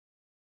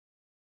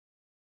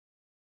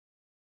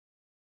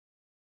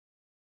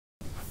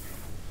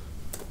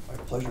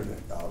pleasure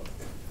to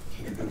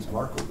introduce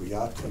Marco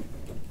Buiatti.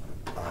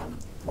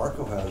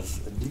 Marco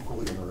has an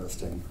equally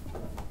interesting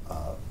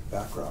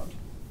background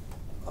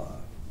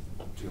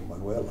to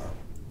Manuela.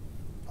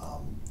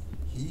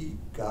 He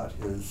got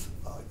his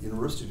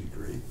university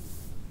degree,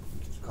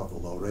 it's called the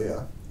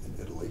laurea in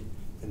Italy,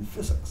 in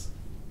physics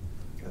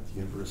at the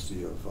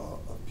University of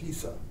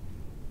Pisa.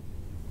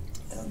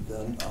 And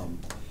then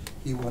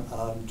he went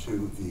on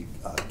to the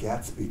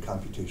Gatsby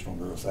Computational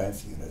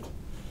Neuroscience Unit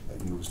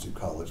at University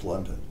College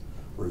London,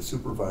 where his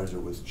supervisor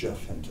was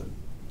Jeff Hinton.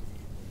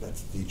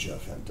 That's the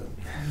Jeff Hinton.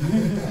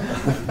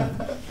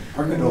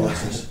 Our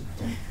condolences.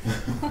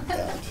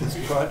 And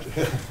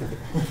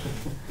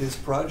his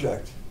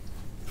project,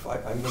 if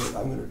I'm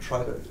going to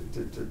try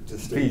to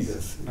state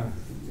this,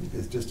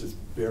 is just its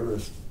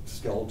barest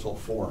skeletal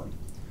form.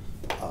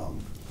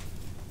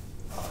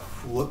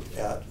 Looked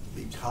at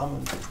the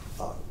common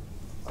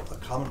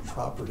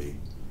property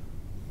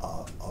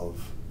of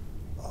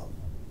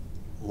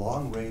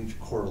long-range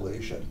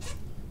correlation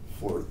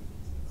for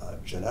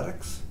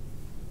genetics,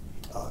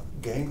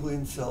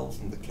 ganglion cells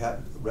in the cat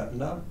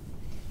retina,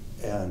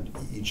 and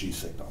EEG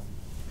signal.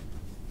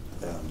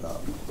 And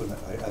when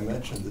I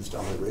mentioned this to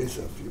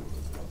Reza a few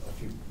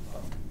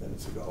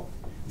minutes ago,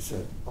 he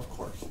said, "Of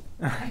course."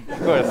 Of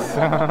course.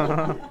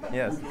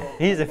 Yes.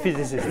 He's a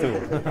physicist too.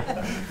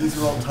 These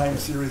are all time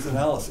series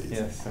analyses.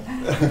 Yes.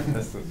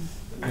 That's true.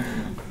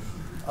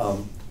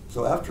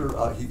 So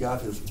after he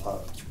got his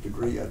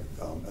degree at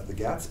the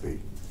Gatsby,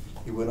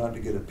 he went on to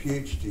get a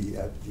PhD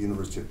at the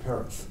University of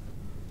Paris.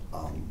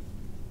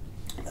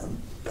 And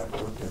that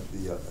worked at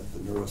the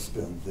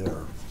Neurospin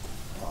there,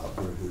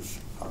 where his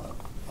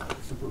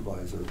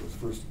supervisor was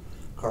first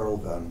Carl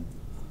van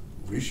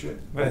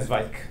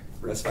Vreeswijk.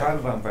 Carl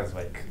van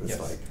Vreeswijk.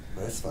 Yes.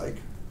 Vreeswijk,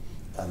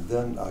 and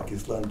then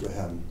Gislen de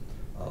Hen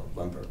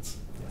Lemberts.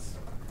 Yes.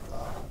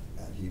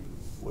 And he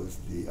was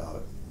the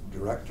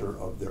director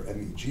of their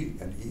MEG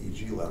and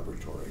EEG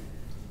laboratory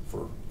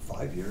for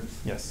 5 years.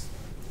 Yes.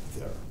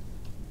 There.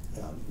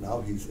 And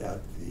now he's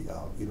at the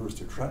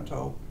University of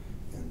Trento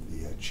in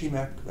the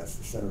CIMeC, that's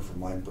the Center for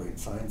Mind-Brain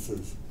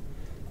Sciences,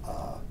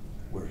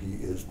 where he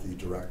is the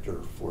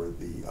director for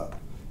the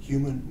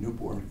Human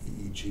Newborn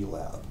EEG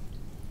Lab.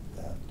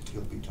 And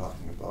he'll be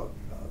talking about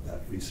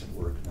that recent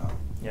work now.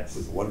 Yes.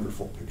 With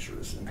wonderful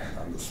pictures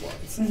on the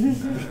slides.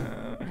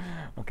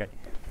 Okay.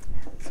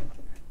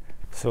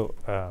 So,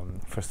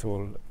 first of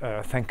all,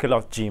 thank a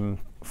lot, Jim,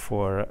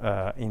 for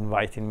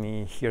inviting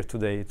me here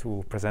today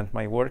to present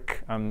my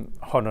work. I'm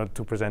honored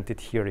to present it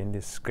here in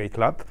this great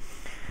lab.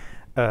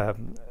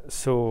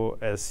 So,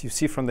 as you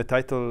see from the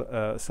title,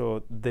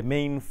 so the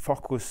main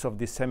focus of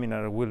this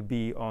seminar will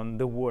be on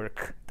the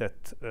work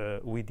that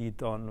we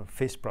did on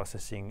face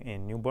processing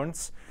in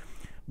newborns.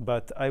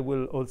 But I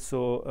will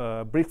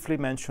also briefly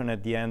mention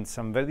at the end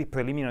some very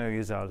preliminary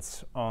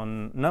results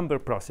on number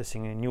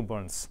processing in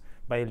newborns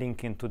by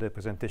linking to the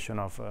presentation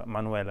of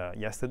Manuela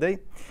yesterday.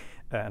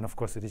 And of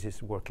course, this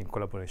is work in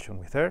collaboration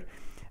with her.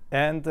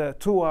 And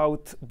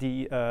throughout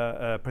the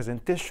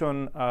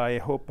presentation, I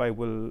hope I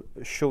will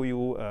show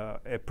you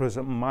a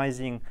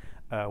promising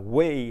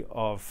way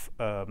of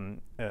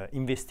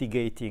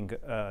investigating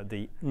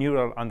the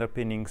neural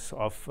underpinnings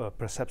of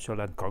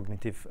perceptual and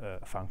cognitive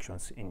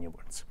functions in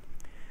newborns.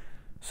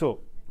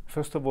 So,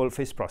 first of all,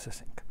 face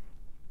processing.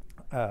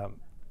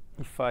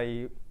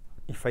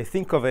 If I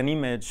think of an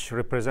image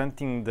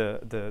representing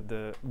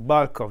the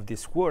bulk of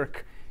this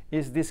work,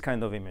 is this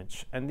kind of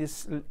image. And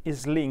this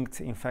is linked,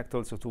 in fact,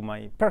 also to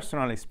my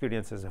personal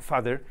experience as a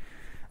father.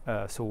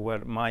 So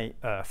where my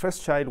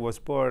first child was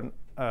born,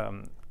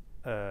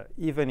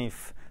 even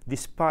if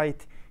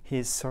despite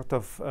his sort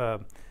of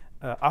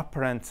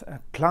apparent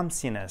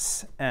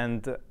clumsiness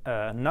and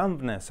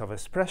numbness of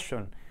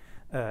expression,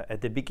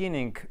 at the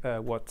beginning,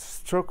 what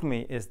struck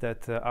me is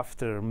that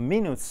after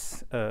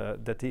minutes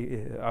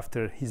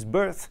after his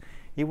birth,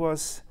 he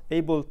was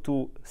able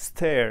to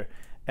stare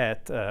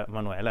at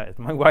Manuela, at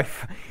my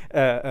wife,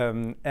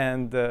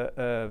 and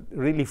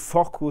really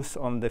focus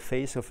on the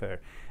face of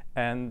her.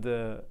 And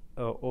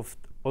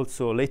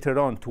also later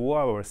on, 2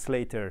 hours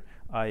later,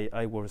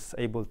 I was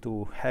able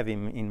to have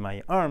him in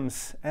my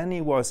arms, and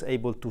he was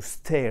able to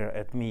stare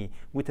at me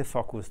with a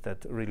focus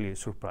that really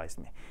surprised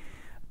me.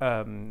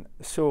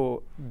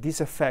 So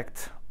this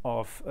effect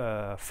of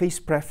face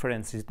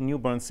preference in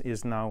newborns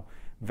is now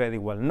very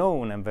well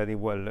known and very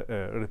well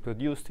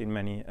reproduced in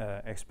many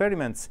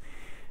experiments.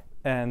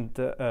 And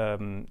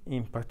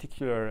in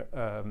particular,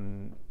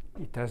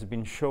 it has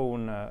been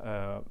shown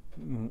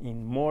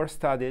in more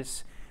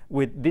studies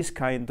with this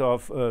kind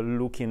of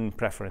looking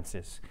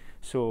preferences.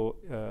 So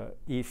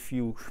if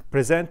you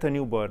present a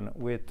newborn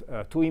with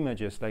 2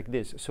 images like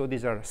this, so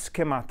these are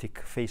schematic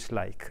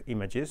face-like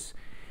images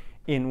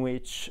in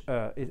which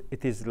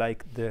it is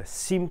like the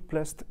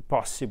simplest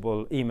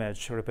possible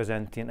image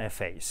representing a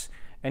face.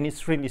 And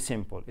it's really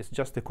simple. It's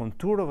just the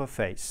contour of a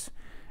face.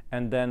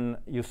 And then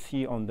you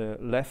see on the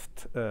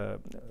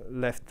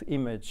left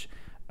image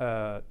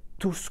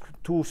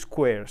two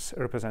squares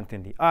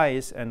representing the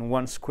eyes and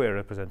 1 square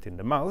representing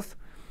the mouth.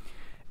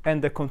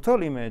 And the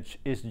control image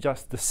is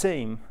just the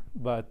same,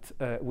 but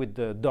with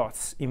the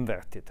dots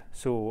inverted.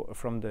 So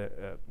from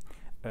the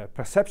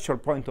perceptual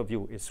point of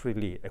view, it's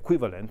really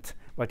equivalent,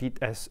 but it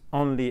has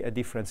only a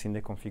difference in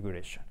the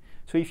configuration.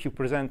 So if you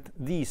present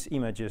these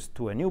images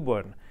to a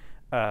newborn,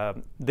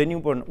 the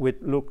newborn will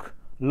look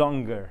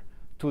longer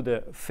to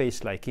the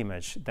face-like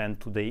image than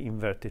to the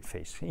inverted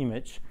face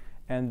image,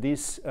 and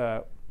this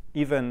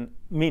even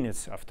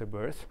minutes after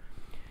birth.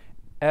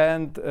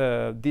 And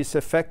this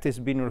effect has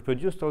been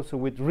reproduced also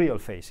with real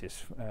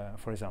faces,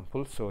 for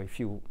example. So if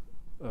you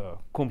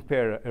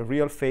compare a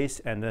real face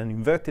and an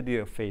inverted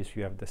real face,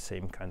 you have the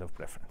same kind of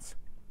preference.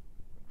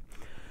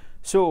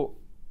 So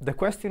the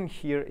question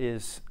here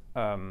is,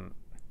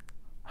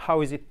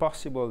 how is it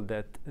possible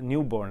that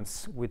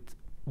newborns with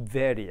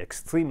very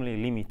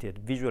extremely limited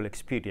visual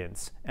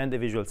experience and a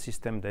visual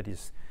system that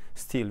is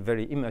still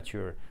very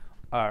immature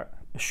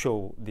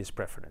show this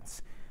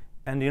preference?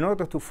 And in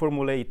order to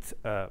formulate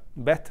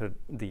better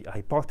the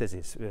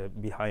hypothesis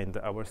behind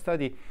our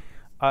study,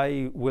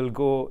 I will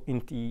go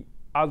into the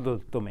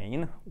adult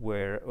domain,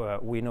 where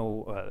we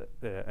know,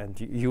 and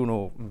you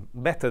know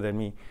better than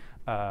me,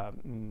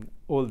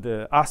 all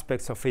the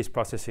aspects of face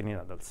processing in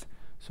adults.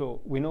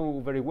 So we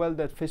know very well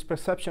that face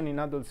perception in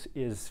adults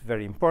is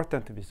very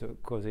important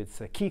because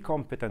it's a key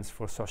competence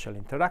for social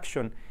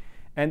interaction.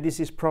 And this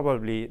is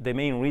probably the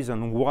main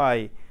reason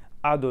why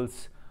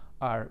adults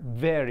are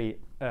very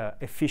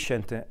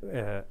efficient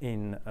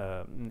in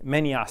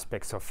many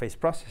aspects of face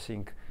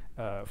processing.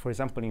 For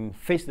example, in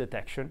face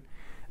detection.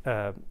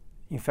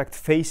 In fact,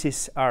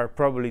 faces are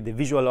probably the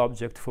visual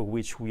object for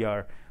which we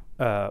are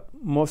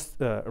most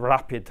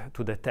rapid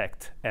to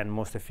detect and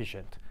most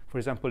efficient. For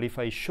example, if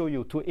I show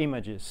you two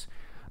images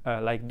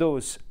like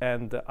those,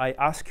 and I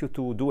ask you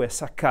to do a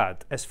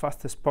saccade as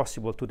fast as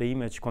possible to the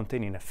image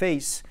containing a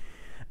face,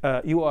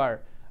 you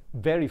are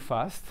very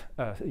fast.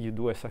 You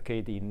do a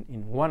saccade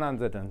in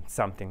 100 and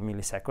something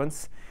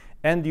milliseconds,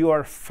 and you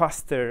are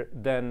faster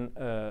than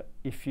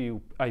if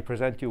I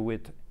present you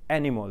with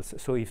animals.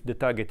 So if the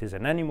target is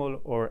an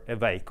animal or a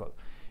vehicle,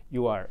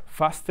 you are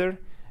faster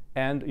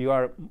and you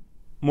are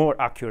more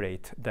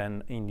accurate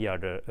than in the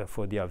other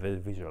for the other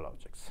visual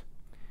objects.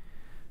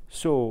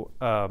 So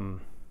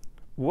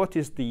what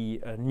is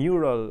the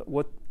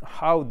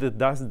how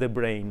does the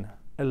brain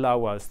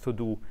allow us to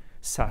do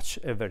such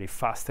a very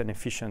fast and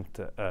efficient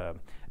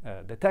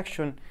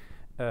detection?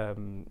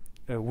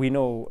 We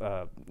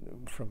know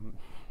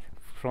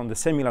from the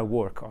seminal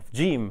work of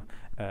Jim,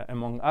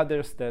 among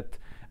others, that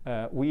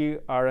we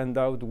are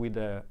endowed with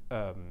a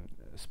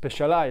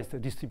specialized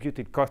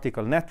distributed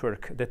cortical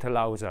network that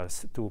allows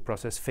us to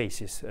process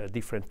faces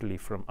differently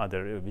from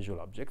other visual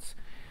objects.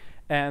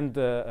 And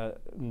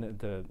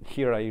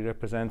here I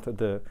represent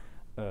the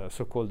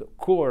so-called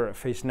core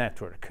face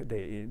network,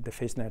 the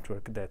face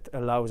network that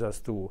allows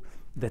us to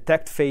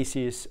detect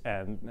faces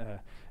and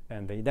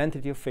the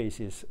identity of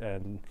faces,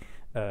 and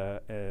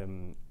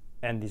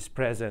is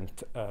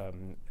present,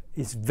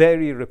 is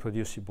very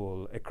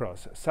reproducible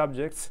across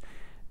subjects.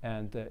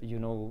 And you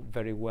know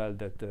very well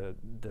that the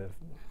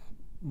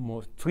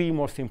three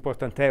most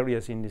important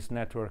areas in this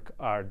network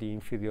are the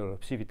inferior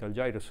occipital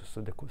gyrus,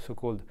 so the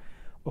so-called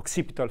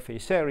occipital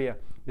face area,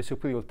 the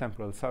superior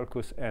temporal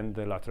sulcus, and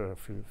the lateral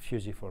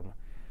fusiform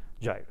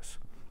gyrus.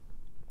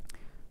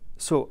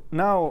 So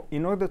now,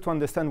 in order to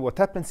understand what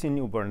happens in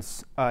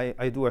newborns,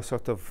 I do a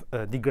sort of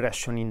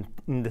digression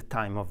in the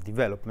time of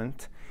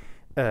development.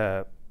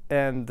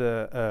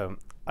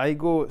 I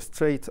go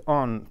straight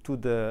on to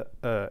the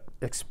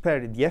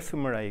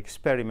fMRI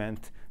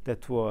experiment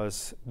that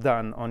was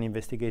done on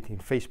investigating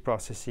face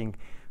processing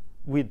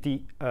with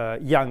the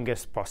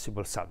youngest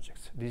possible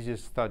subjects. This is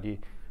a study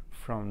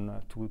from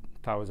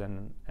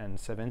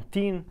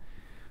 2017,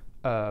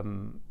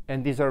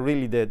 and these are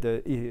really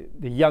the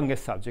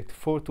youngest subject,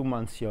 4 to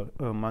months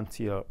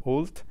year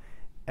old.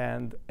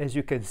 And as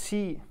you can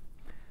see,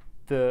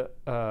 the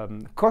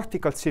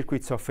cortical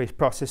circuits of face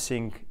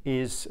processing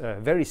is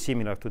very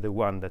similar to the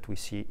one that we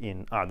see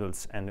in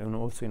adults and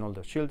also in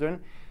older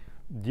children.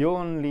 The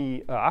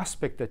only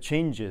aspect that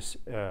changes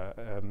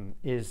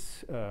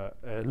is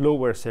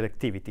lower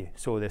selectivity.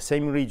 So the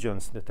same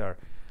regions that are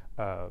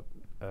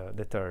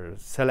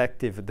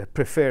selective, that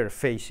prefer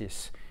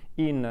faces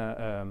in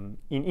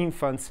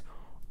infants,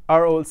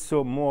 are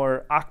also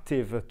more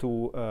active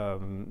to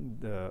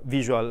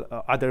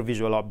the other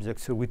visual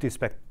objects with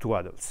respect to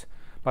adults.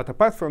 But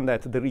apart from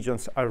that, the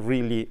regions are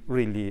really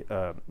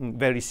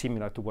very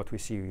similar to what we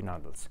see in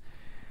adults.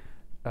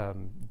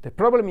 The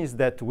problem is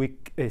that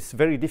it's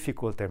very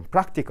difficult and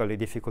practically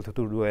difficult to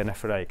do an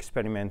fMRI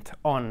experiment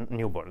on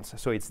newborns.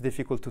 So it's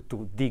difficult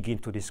to dig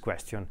into this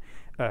question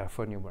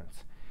for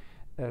newborns.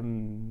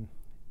 And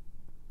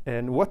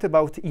what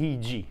about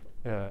EEG,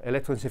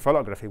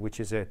 electroencephalography, which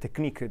is a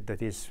technique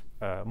that is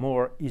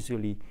more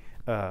easily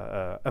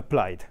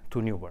applied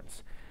to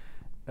newborns?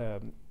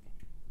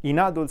 In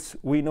adults,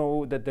 we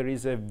know that there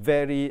is a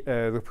very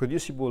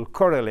reproducible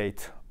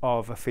correlate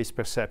of face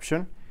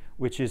perception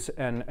which is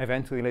an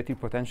event-related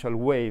potential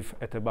wave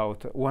at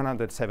about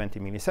 170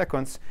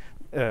 milliseconds,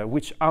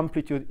 which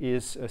amplitude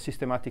is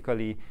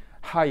systematically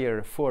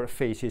higher for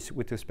faces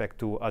with respect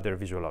to other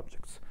visual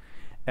objects.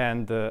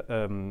 And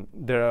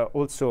there are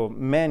also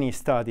many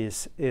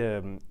studies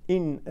in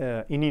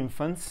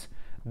infants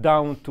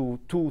down to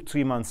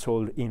 2-3 months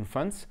old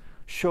infants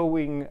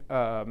showing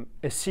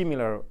a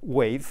similar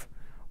wave,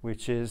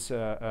 which is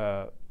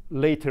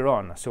later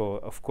on. So,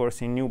 of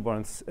course, in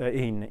newborns,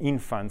 in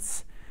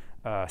infants,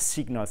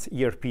 signals,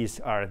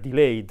 ERPs, are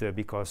delayed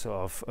because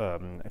of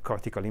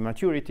cortical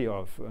immaturity,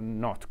 of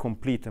not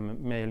complete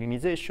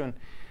myelinization.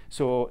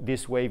 So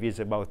this wave is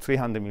about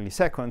 300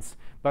 milliseconds,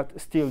 but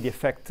still the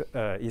effect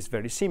is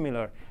very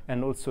similar.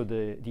 And also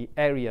the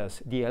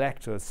areas, the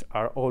electrodes,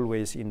 are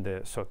always in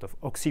the sort of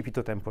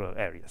occipitotemporal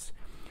areas.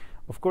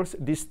 Of course,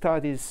 these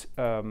studies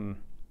do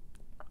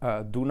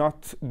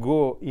not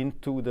go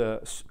into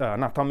the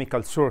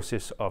anatomical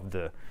sources of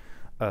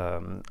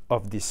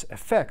this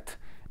effect.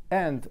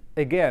 And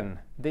again,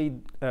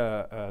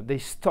 they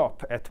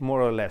stop at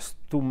more or less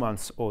 2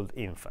 months old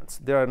infants.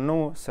 There are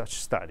no such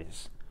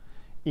studies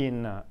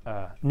in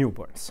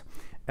newborns.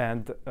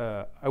 And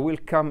I will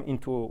come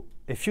into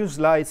a few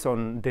slides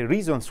on the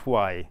reasons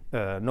why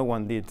no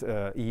one did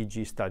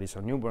EEG studies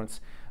on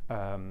newborns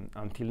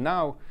until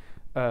now.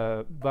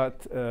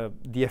 But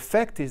the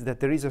effect is that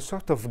there is a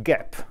sort of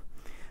gap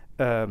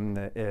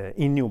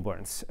in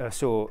newborns.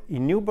 So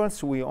in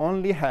newborns, we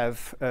only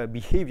have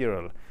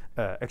behavioral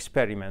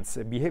experiments,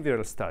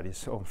 behavioral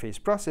studies on face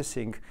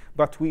processing,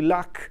 but we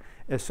lack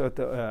a sort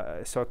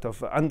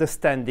of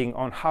understanding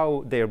on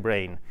how their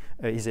brain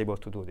is able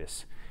to do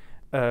this.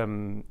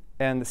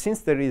 And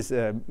since there is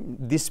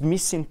this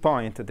missing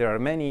point, there are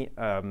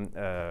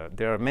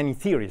many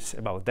theories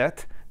about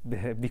that,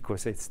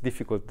 because it's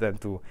difficult then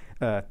to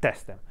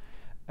test them.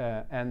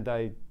 And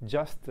I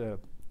just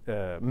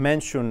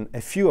mention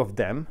a few of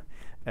them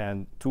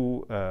and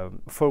to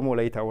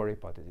formulate our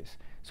hypothesis.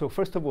 So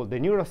first of all, the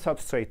neural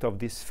substrate of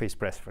this face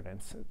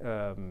preference.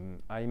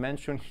 I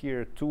mention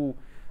here two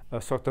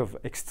sort of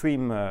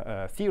extreme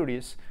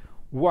theories.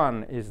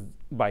 One is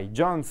by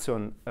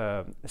Johnson,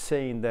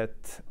 saying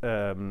that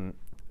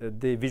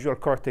the visual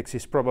cortex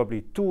is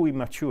probably too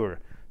immature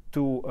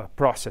to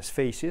process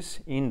faces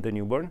in the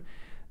newborn,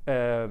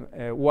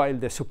 while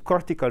the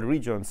subcortical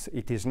regions,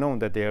 it is known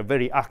that they are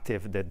very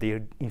active, that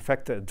they in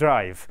fact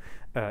drive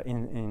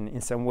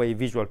in some way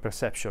visual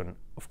perception.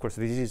 Of course,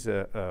 this is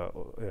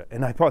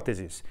an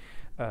hypothesis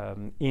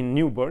in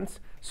newborns.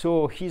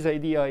 So his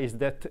idea is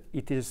that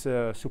it is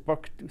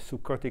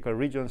subcortical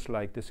regions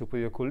like the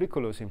superior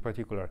colliculus, in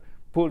particular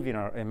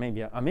pulvinar and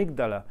maybe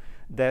amygdala,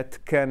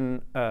 that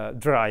can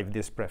drive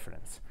this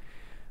preference.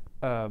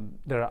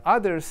 There are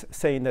others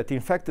saying that in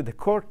fact the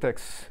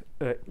cortex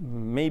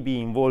may be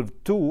involved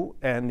too,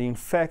 and in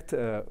fact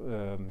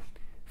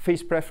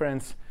face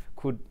preference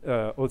could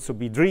also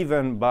be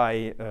driven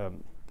by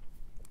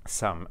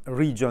some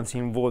regions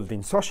involved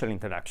in social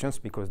interactions,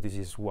 because this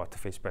is what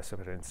face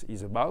preference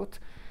is about.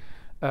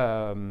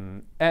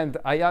 And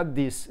I add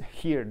this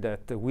here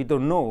that we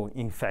don't know,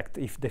 in fact,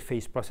 if the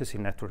face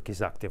processing network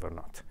is active or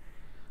not.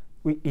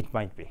 It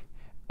might be.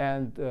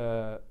 And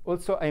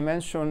also I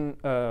mention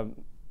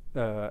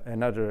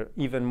another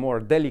even more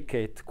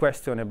delicate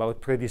question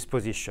about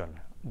predisposition.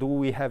 Do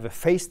we have a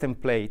face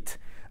template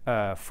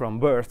from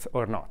birth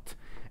or not?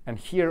 And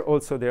here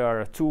also there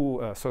are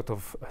two sort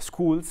of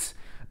schools.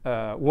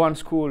 One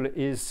school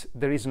is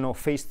there is no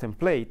face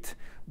template,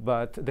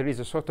 but there is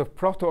a sort of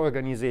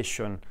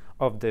proto-organization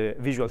of the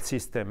visual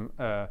system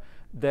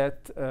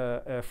that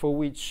for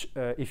which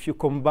if you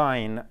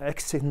combine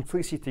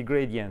eccentricity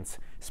gradients,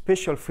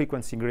 spatial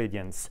frequency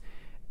gradients,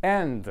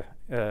 and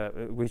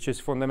which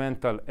is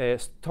fundamental, a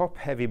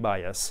top-heavy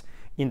bias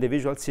in the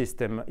visual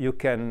system, you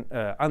can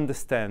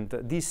understand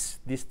these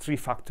three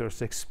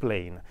factors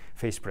explain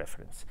face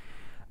preference.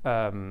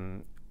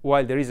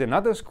 While there is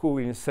another school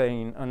in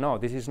saying, no,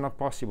 this is not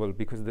possible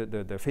because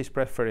the face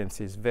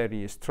preference is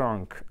very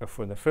strong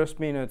for the first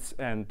minutes,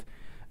 and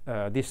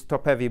this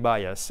top-heavy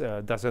bias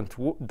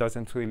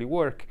doesn't really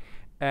work.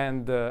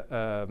 And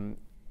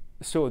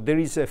so there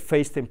is a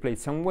face template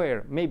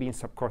somewhere, maybe in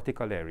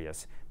subcortical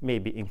areas,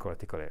 maybe in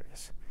cortical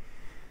areas.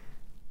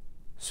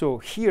 So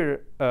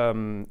here,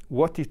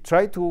 what you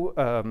try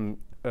to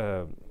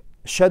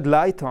shed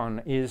light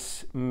on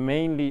is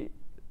mainly,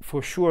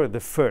 for sure, the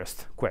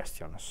first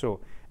question. So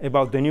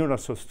about the neural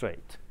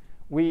substrate.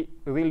 We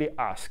really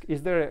ask,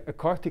 is there a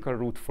cortical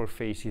root for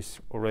faces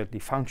already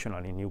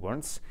functional in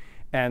newborns?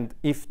 And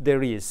if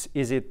there is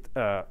it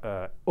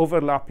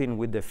overlapping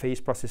with the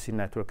face processing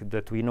network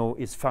that we know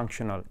is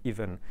functional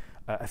even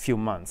a few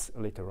months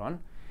later on?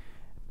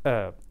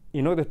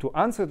 In order to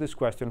answer this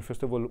question,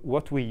 first of all,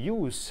 what we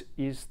use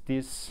is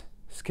these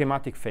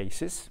schematic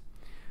faces.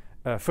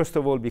 First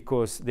of all,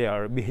 because they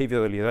are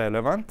behaviorally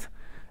relevant.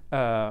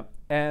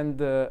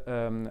 And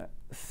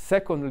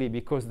secondly,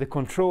 because the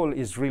control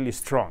is really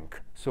strong.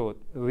 So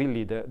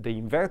really the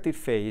inverted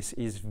face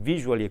is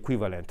visually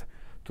equivalent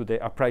to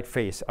the upright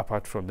face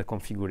apart from the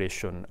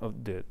configuration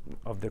of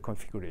the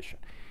configuration.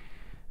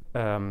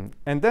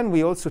 And then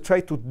we also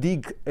try to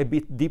dig a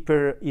bit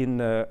deeper in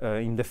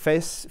the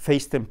face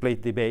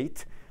template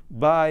debate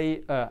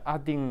by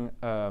adding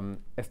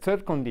a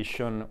third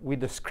condition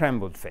with a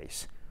scrambled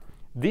face.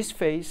 This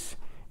face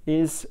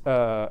is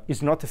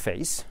not a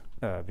face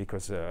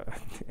because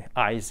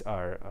eyes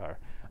are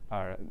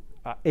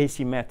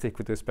asymmetric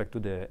with respect to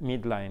the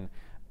midline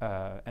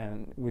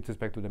and with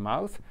respect to the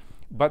mouth,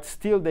 but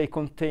still they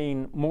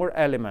contain more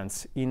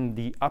elements in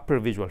the upper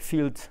visual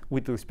field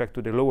with respect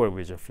to the lower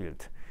visual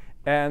field.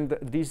 And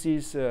this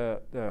is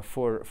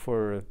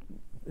for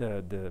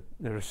the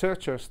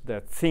researchers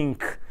that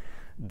think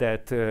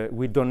that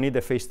we don't need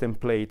a face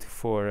template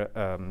for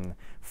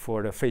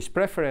a face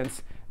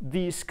preference.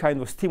 These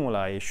kind of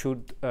stimuli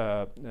should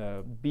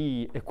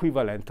be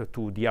equivalent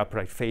to the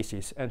upright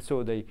faces, and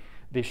so they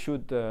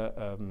should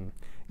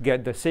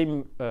get the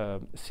same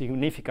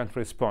significant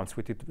response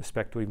with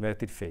respect to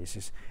inverted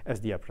faces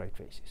as the upright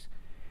faces.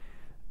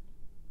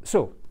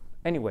 So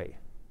anyway,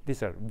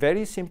 these are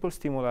very simple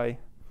stimuli.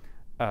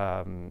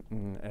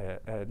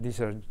 These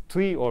are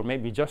 3 or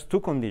maybe just 2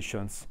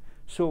 conditions.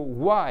 So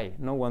why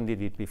no one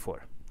did it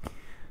before?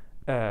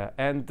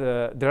 And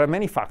there are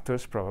many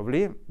factors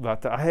probably,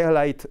 but I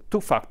highlight 2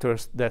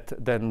 factors that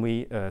then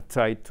we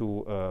try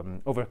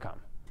to overcome.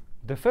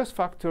 The first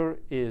factor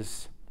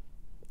is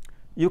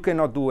you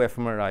cannot do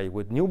fMRI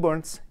with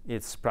newborns.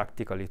 It's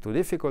practically too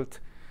difficult.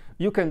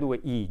 You can do an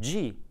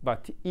EEG,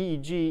 but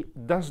EEG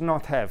does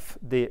not have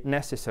the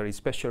necessary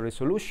spatial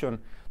resolution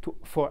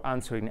for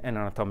answering an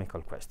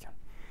anatomical question.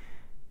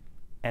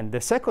 And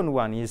the second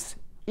one is,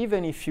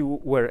 even if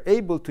you were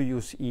able to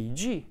use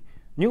EEG,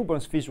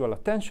 newborns' visual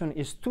attention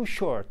is too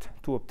short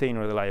to obtain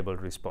reliable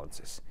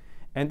responses.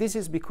 And this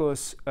is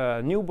because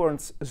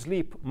newborns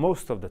sleep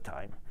most of the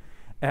time.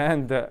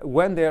 And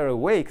when they are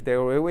awake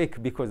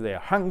because they are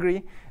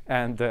hungry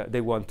and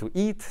they want to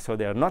eat, so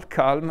they are not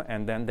calm,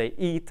 and then they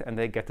eat and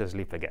they get to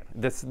sleep again.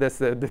 That's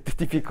the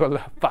typical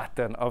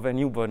pattern of a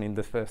newborn in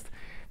the first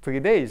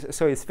 3 days.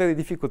 So it's very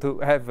difficult to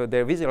have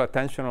their visual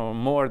attention on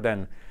more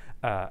than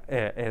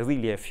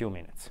really a few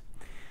minutes.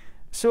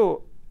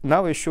 So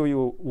now I show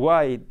you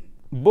why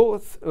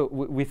both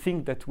we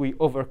think that we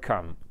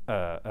overcome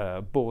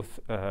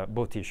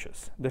both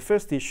issues. The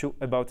first issue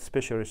about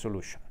spatial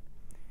resolution.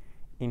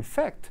 In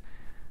fact,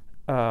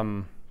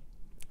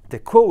 the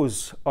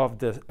cause of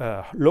the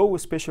low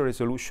spatial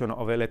resolution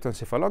of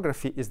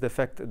electroencephalography is the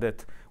fact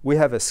that we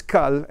have a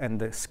skull, and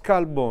the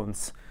skull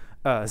bones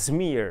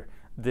smear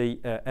the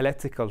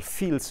electrical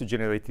fields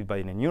generated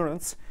by the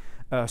neurons,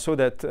 so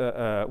that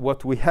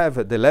what we have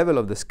at the level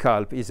of the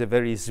scalp is a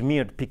very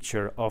smeared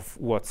picture of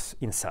what's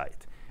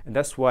inside. And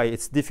that's why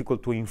it's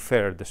difficult to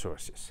infer the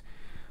sources.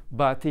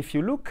 But if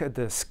you look at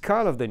the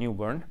skull of the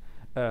newborn,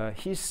 it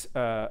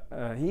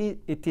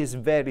is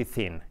very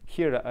thin.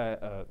 Here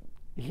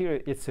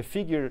it's a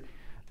figure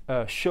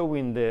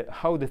showing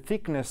how the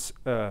thickness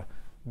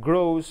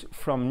grows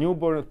from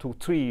newborn to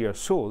 3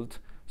 years old.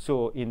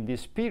 So in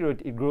this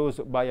period, it grows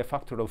by a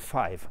factor of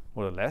 5,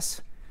 more or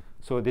less.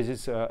 So this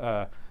is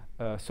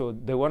so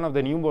the one of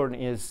the newborn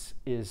is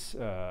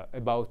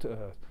about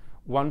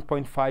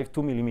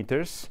 1.52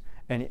 millimeters.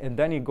 And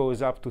then it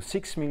goes up to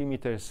 6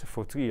 millimeters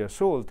for 3 years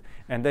old,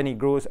 and then it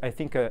grows, I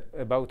think,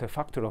 about a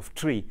factor of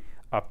 3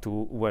 up to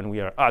when we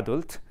are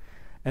adult.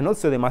 And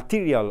also the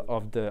material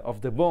of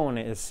the bone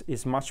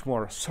is much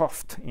more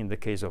soft in the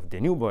case of the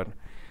newborn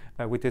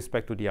with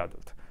respect to the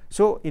adult.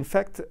 So in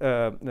fact,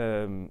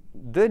 the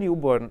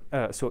newborn,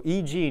 so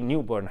EEG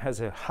newborn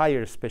has a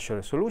higher spatial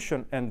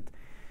resolution, and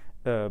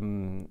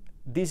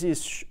this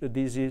is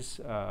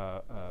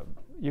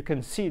you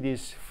can see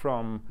this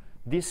from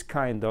this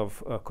kind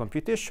of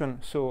computation.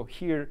 So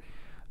here,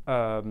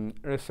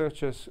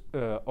 researchers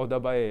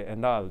Odabae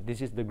and al.,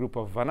 this is the group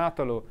of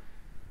Neonatal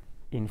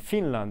in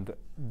Finland,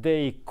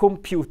 they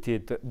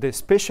computed the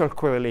spatial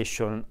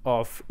correlation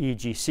of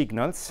EEG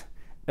signals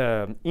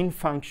in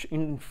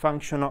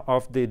function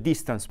of the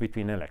distance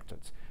between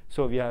electrodes.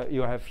 So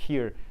you have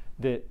here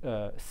the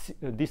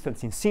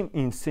distance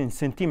in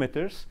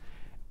centimeters.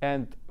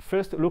 And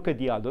first look at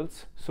the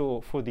adults. So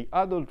for the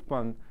adult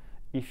one,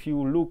 if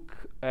you look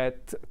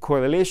at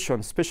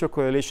correlations, spatial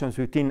correlations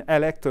between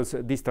electrodes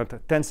distant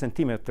 10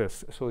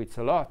 centimeters, so it's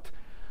a lot,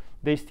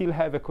 they still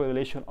have a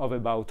correlation of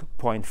about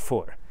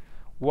 0.4.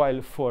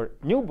 While for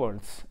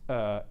newborns,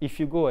 if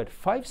you go at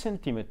 5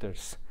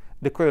 centimeters,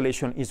 the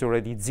correlation is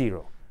already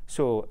 0.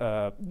 So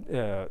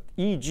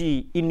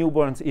EEG in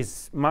newborns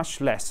is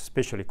much less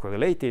spatially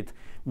correlated,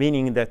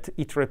 meaning that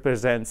it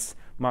represents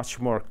much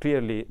more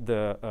clearly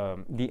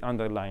the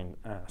underlying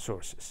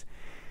sources.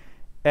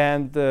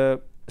 And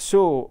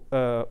so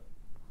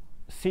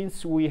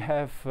since we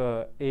have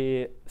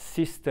a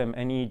system,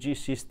 an EEG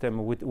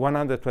system with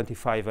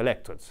 125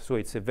 electrodes, so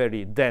it's a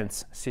very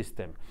dense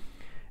system.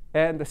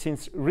 And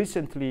since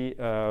recently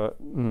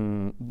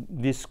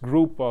this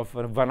group of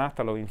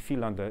Neonatal in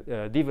Finland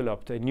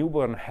developed a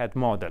newborn head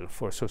model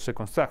for source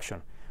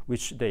reconstruction,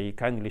 which they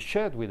kindly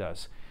shared with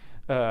us,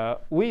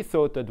 we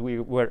thought that we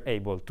were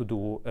able to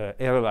do a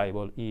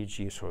reliable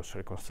EEG source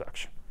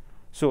reconstruction.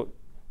 So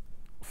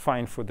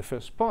fine for the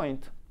first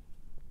point.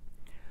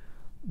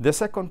 The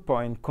second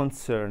point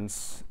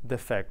concerns the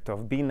fact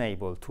of being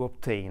able to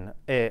obtain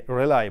a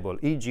reliable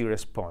EEG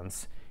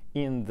response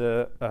in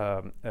the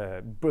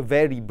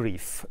very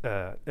brief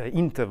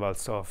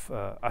intervals of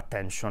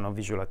attention, of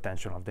visual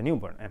attention of the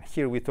newborn. And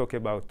here we talk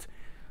about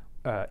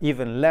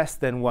even less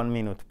than 1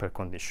 minute per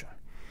condition.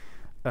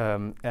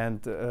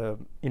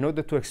 In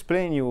order to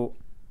explain you,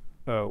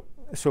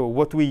 so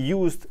what we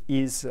used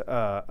is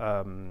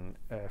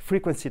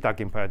frequency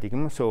tagging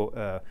paradigm.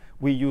 So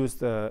we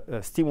used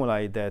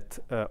stimuli that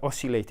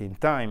oscillate in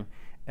time,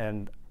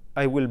 and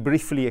I will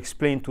briefly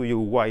explain to you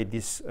why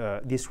this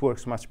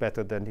works much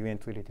better than the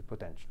event-related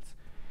potentials.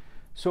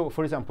 So,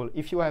 for example,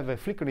 if you have a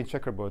flickering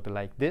checkerboard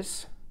like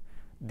this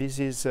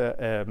is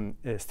a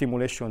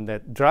stimulation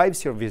that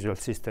drives your visual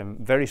system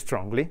very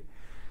strongly,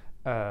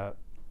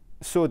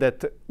 so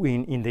that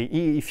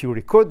if you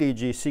record the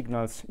EEG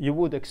signals, you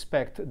would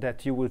expect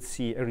that you would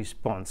see a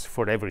response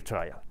for every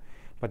trial.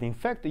 But in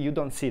fact, you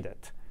don't see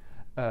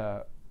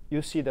that.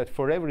 You see that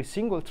for every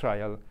single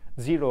trial,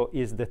 0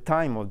 is the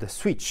time of the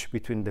switch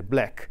between the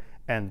black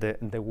and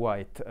the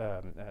white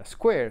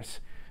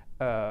squares.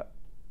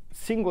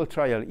 Single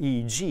trial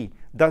EEG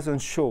doesn't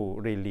show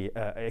really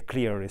a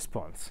clear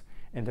response.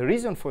 And the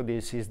reason for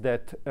this is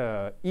that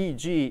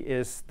EEG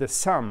is the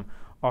sum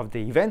of the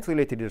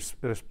event-related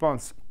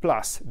response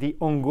plus the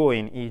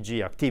ongoing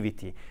EEG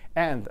activity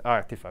and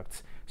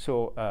artifacts.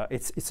 So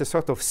it's a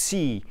sort of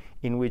sea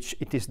in which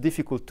it is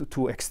difficult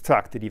to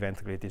extract the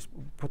event-related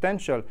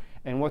potential.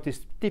 And what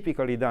is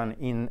typically done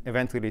in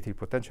event-related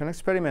potential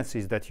experiments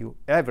is that you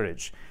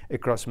average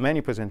across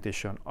many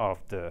presentations of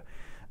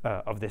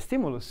the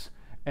stimulus.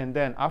 And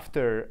then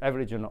after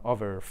averaging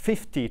over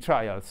 50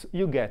 trials,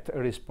 you get a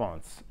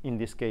response, in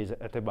this case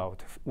at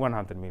about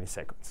 100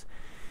 milliseconds.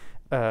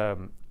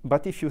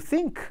 But if you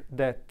think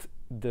that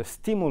the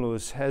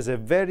stimulus has a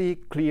very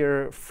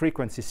clear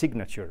frequency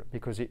signature,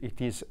 because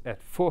it is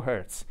at 4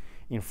 Hertz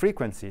in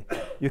frequency,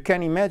 you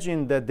can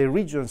imagine that the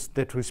regions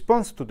that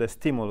respond to the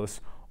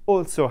stimulus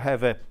also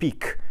have a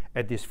peak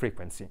at this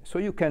frequency. So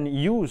you can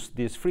use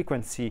this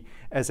frequency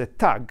as a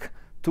tag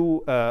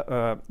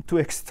to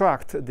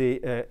extract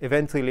the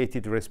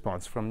event-related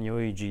response from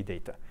your EEG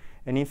data.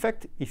 And in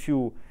fact, if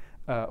you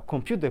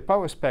compute the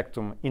power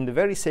spectrum in the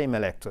very same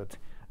electrode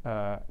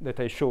that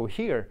I show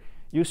here,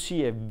 you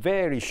see a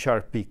very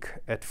sharp peak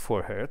at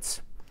 4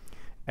 Hertz.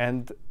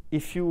 And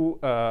if you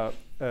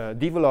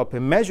develop a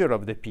measure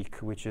of the peak,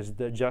 which is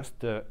just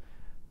the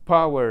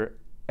power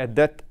at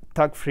that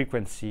tag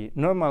frequency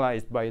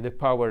normalized by the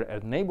power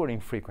at neighboring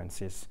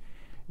frequencies,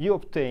 you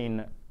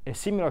obtain a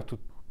similar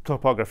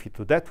topography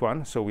to that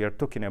one. So we are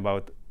talking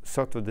about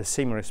sort of the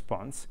same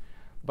response,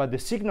 but the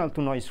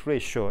signal-to-noise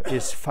ratio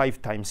is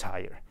 5 times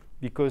higher,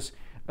 because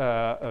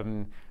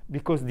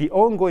the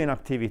ongoing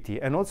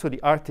activity and also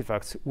the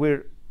artifacts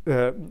will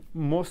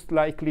most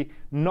likely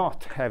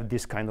not have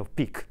this kind of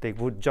peak. They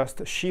would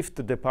just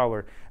shift the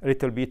power a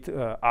little bit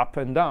up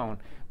and down.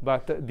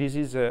 But this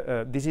is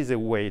a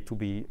way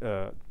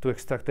to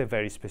extract a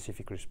very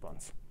specific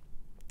response.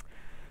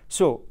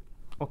 So,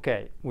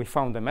 okay, we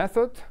found the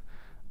method.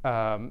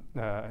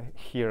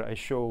 Here I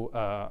show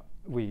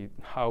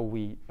how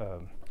we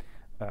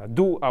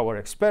do our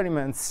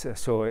experiments.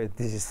 So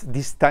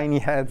these tiny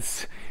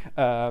heads.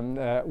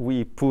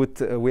 We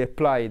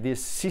apply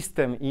this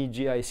system,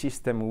 EEGI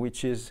system,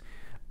 which is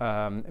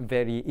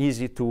very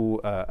easy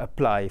to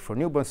apply for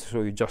newborns.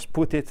 So you just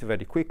put it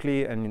very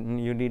quickly,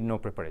 and you need no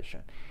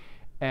preparation.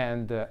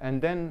 And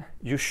then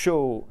you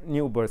show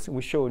newborns.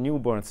 We show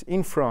newborns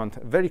in front,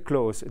 very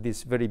close,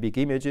 these very big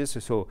images.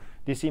 So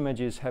these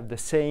images have the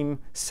same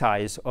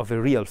size of a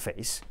real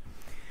face,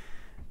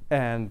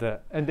 and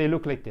they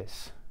look like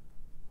this,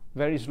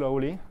 very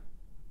slowly,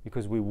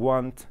 because we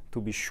want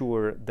to be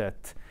sure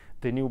that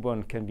the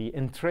newborn can be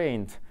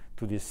entrained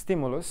to this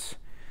stimulus.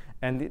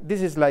 And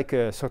this is like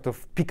a sort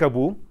of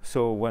peekaboo.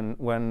 So when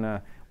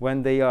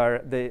they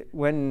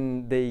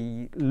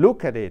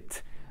look at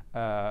it,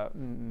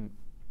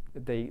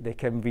 they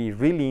can be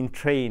really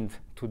entrained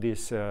to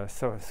this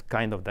sort of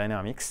kind of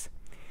dynamics.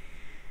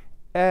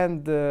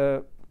 And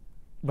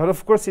but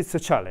of course it's a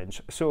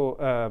challenge. So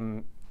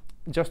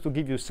just to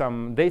give you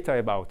some data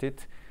about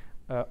it,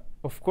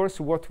 of course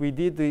what we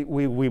did,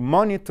 we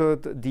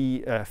monitored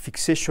the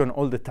fixation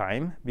all the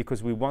time,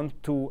 because we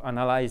want to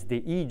analyze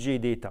the EEG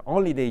data,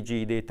 only the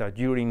EEG data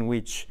during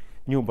which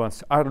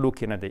newborns are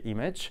looking at the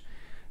image.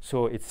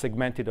 So it's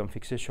segmented on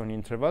fixation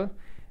interval.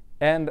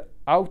 And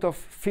out of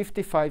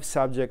 55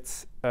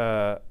 subjects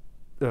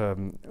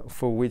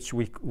for which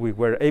we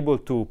were able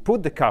to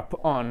put the cap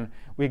on,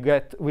 we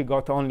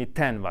got only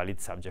 10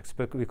 valid subjects,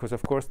 because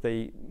of course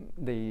they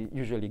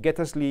usually get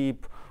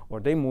asleep or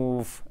they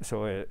move.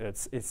 So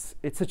it's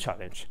a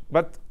challenge,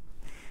 but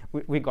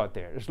we got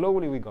there.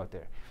 Slowly we got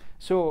there.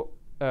 So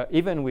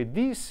even with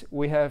this,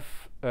 we have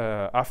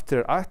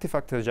after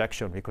artifact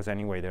rejection, because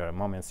anyway there are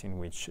moments in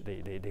which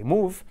they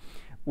move,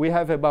 we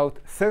have about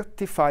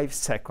 35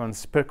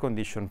 seconds per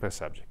condition per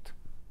subject.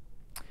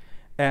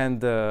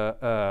 And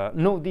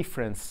no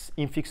difference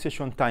in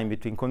fixation time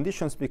between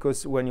conditions,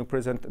 because when you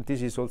present,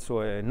 this is also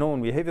a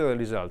known behavioral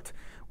result,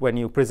 when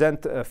you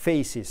present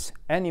faces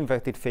and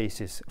inverted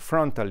faces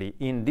frontally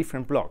in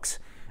different blocks,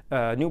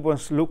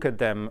 newborns look at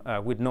them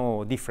with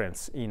no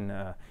difference in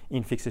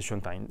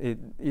fixation time.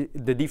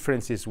 The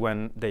difference is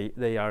when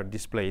they are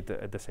displayed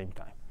at the same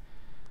time.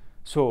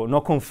 So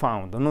no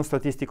confound, no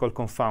statistical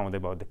confound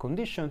about the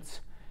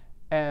conditions.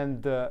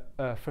 And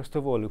first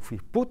of all, if we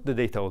put the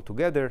data all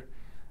together,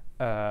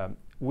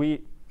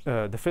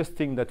 the first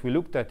thing that we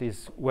looked at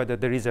is whether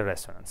there is a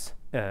resonance.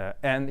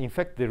 And in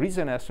fact, there is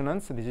a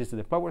resonance. This is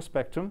the power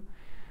spectrum.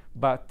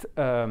 But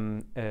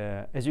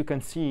as you can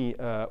see,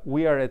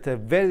 we are at a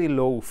very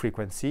low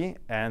frequency,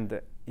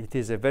 and it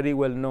is a very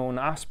well-known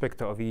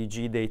aspect of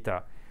EEG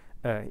data.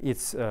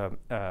 It's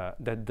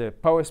that the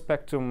power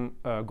spectrum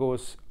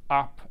goes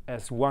up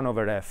as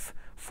 1/f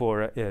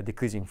for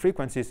decreasing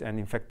frequencies, and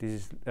in fact,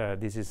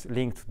 this is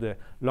linked to the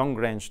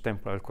long-range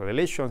temporal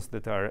correlations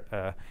that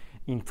are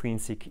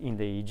intrinsic in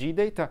the EEG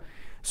data.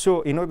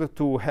 So in order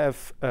to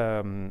have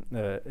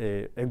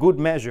a good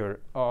measure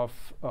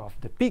of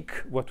the peak,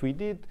 what we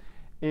did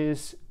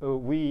is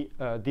we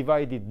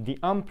divided the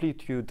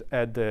amplitude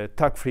at the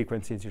tag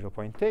frequency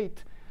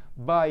 0.8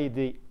 by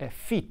the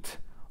fit,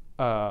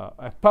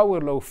 a power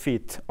law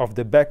fit of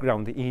the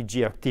background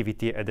EEG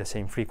activity at the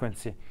same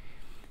frequency.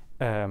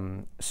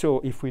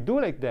 So if we do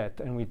like that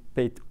and we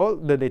put all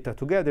the data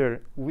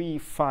together, we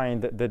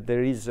find that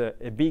there is a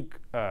big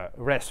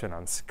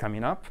resonance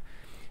coming up.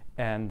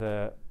 And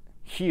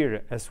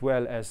here, as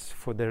well as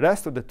for the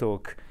rest of the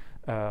talk,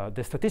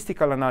 the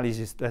statistical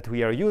analysis that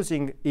we are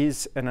using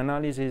is an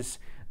analysis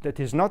that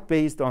is not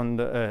based on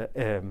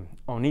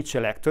each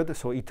electrode.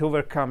 So it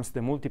overcomes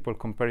the multiple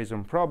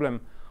comparison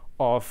problem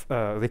of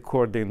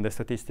recording the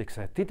statistics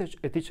at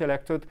each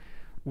electrode,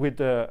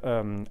 with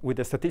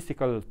a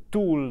statistical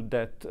tool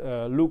that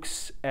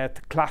looks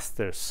at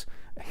clusters,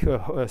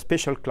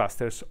 special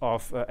clusters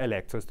of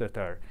electrodes that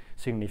are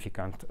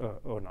significant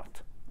or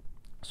not.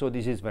 So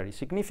this is very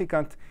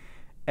significant.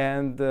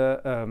 And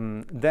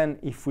then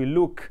if we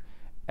look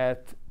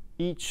at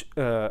each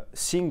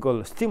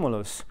single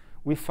stimulus,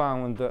 we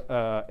found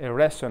a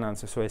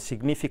resonance, so a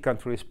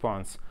significant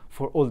response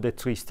for all the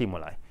three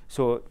stimuli.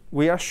 So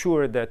we are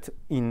sure that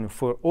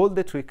for all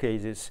the three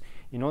cases,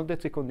 in all the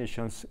three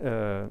conditions,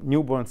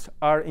 newborns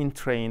are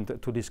entrained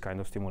to this kind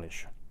of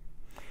stimulation.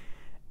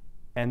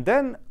 And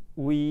then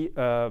we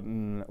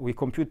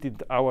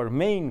computed our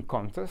main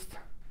contrast,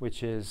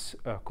 which is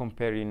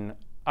comparing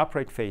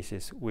upright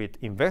faces with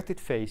inverted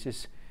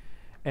faces.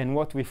 And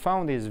what we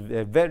found is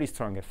a very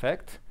strong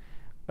effect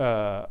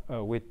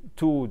with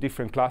two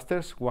different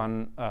clusters,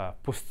 one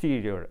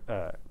posterior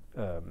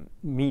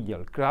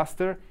medial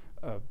cluster,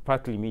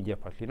 partly medial,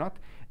 partly not,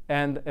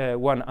 and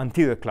one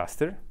anterior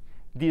cluster.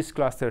 These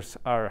clusters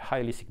are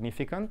highly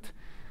significant.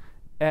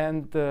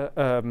 And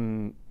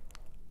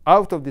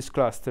out of these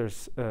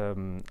clusters,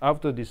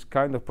 out of this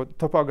kind of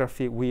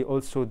topography, we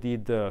also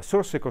did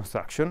source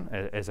reconstruction,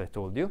 as I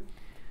told you.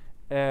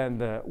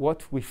 And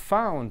what we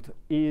found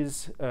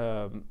is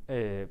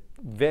a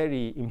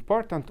very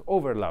important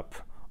overlap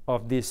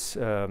of this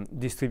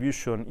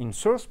distribution in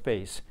source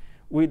space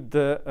with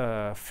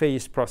the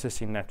phase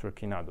processing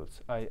network in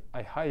adults. I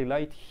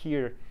highlight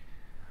here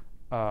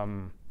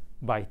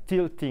by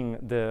tilting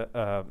the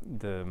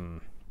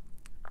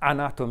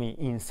anatomy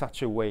in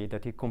such a way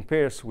that it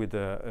compares with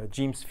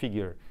Jim's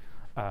figure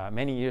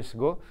many years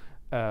ago.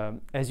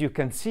 As you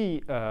can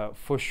see,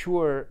 for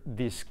sure,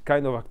 this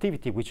kind of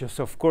activity, which is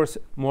of course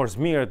more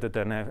smeared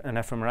than an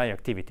fMRI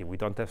activity, we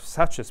don't have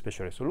such a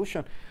spatial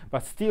resolution,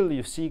 but still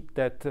you see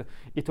that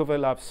it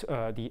overlaps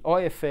the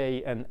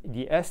OFA and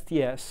the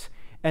STS,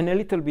 and a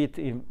little bit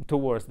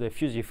towards the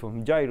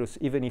fusiform gyrus,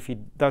 even if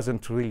it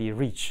doesn't really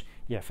reach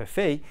the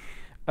FFA.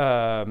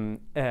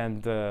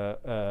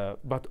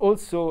 But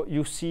also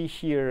you see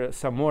here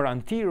some more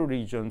anterior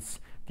regions,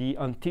 the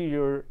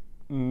anterior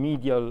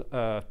medial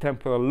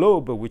temporal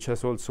lobe, which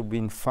has also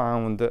been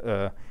found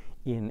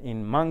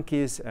in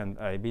monkeys and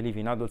I believe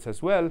in adults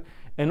as well,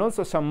 and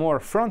also some more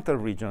frontal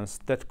regions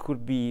that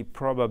could be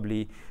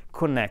probably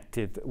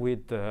connected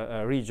with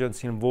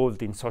regions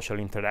involved in social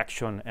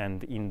interaction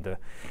and in the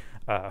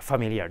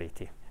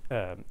familiarity,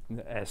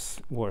 as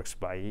works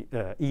by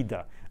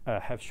Ida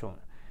have shown.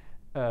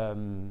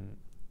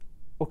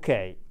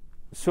 Okay,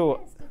 so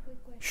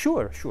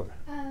sure.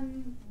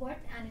 What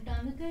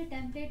anatomical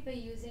template were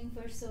you using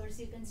for source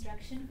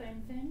reconstruction for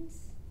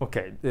infants?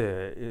 Okay,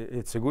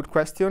 it's a good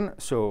question.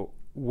 So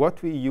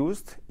what we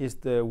used is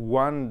the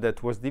one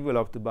that was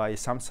developed by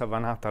Samsa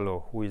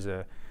Vanhatalo, who is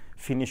a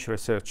Finnish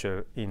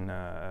researcher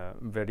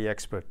very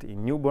expert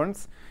in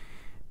newborns,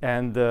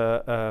 and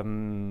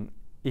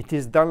it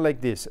is done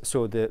like this.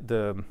 So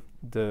the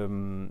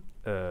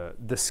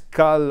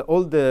skull,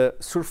 all the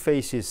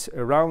surfaces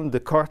around the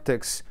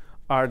cortex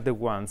are the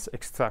ones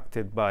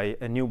extracted by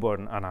a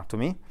newborn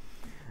anatomy.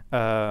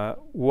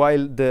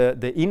 while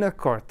the inner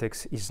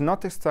cortex is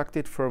not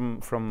extracted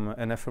from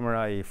an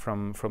fMRI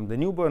from the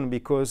newborn,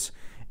 because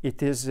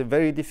it is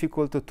very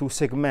difficult to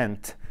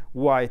segment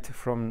white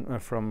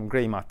from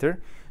gray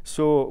matter.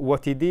 So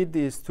what he did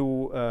is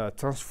to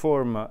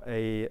transform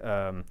a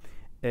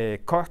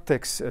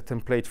cortex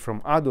template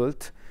from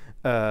adult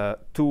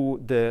to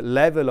the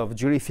level of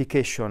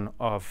girification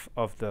of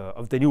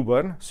the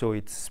newborn. So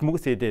it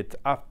smoothed it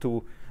up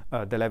to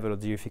the level of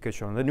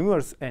girification of the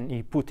newborns, and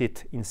he put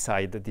it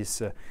inside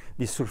these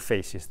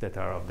surfaces that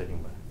are of the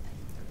newborn.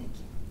 Thank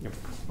you. Yep.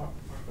 Marco,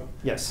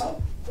 Yes.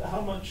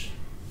 How much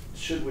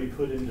should we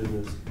put into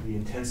the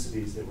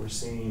intensities that we're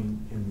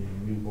seeing in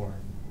the newborn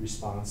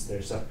response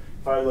there? So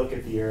if I look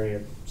at the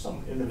area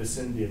in the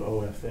vicinity of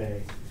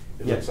OFA,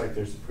 it looks like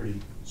there's a pretty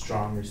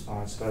strong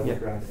response. If I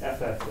look around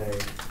FFA,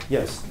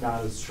 Yes. it's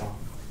not as strong.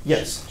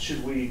 Yes.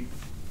 Should we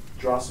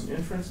draw some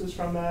inferences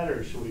from that,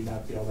 or should we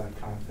not be all that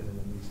confident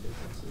in these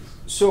differences?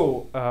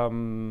 So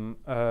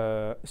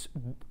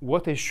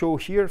what I show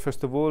here,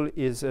 first of all,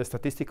 is a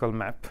statistical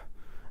map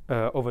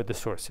over the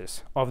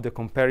sources of the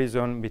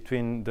comparison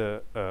between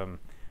the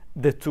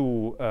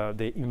two,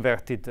 the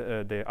inverted,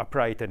 the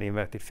upright and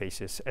inverted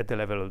faces at the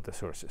level of the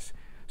sources.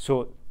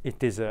 So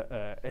it is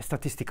a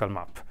statistical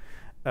map.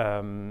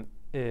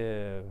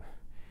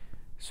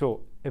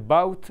 So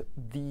about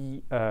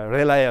the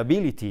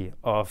reliability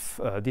of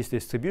this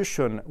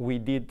distribution, we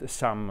did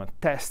some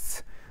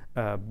tests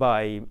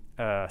by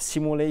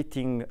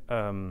simulating.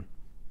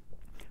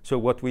 So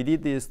what we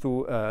did is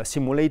to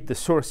simulate the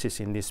sources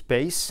in this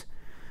space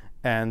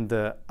and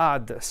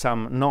add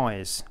some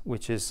noise,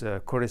 which is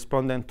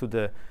correspondent to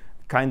the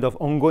kind of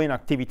ongoing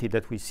activity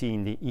that we see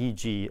in the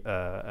EEG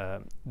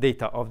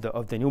data of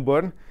the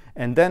newborn,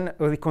 and then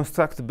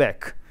reconstruct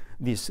back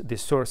these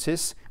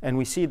sources, and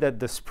we see that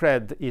the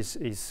spread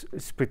is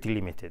pretty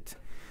limited.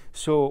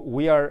 So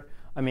we are,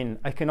 I mean,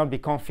 I cannot be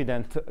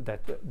confident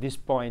that at this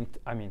point,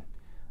 I mean,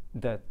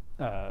 that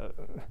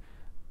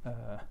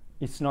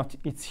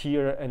it's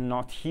here and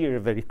not here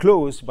very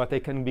close, but I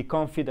can be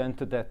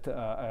confident that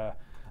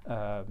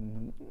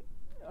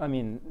I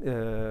mean,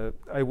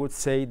 I would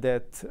say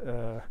that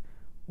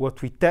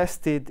what we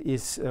tested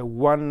is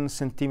 1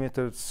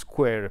 centimeter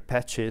square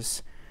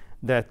patches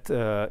that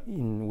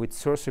with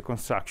source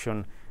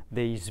reconstruction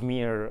they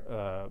smear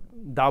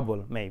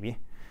double maybe.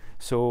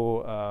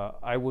 So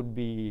I would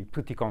be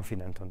pretty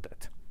confident on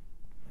that.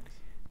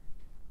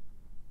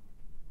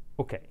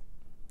 Okay,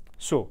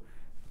 so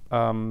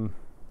Marco?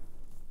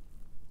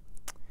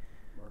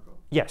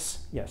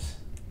 yes.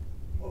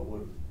 What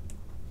would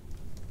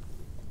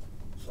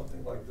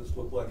something like this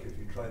look like if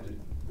you tried to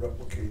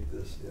replicate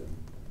this in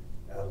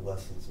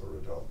adolescents or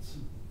adults?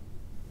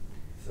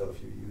 So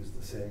if you use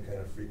the same kind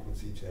of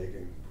frequency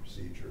tagging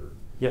procedure,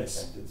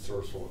 Yes. and did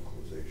source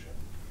localization,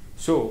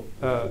 So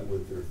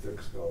with their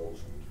thick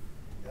skulls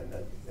and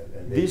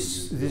maybe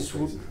this use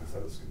would faces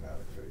instead of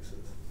schematic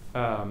faces.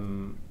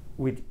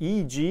 with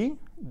EEG,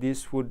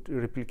 this would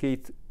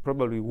replicate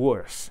probably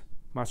worse,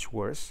 much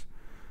worse,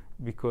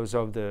 because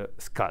of the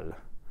skull.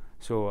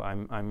 So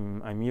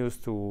I'm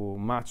used to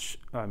much.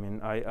 I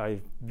mean,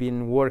 I've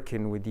been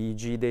working with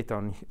EEG data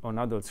on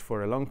adults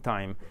for a long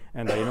time,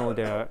 and I know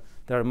they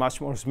are much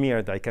more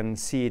smeared. I can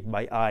see it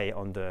by eye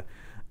on the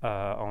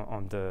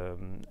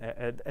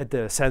at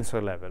the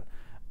sensor level.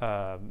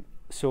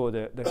 So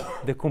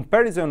the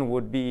comparison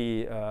would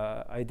be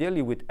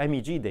ideally with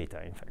MEG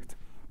data, in fact,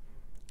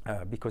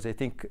 because I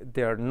think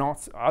they are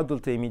not,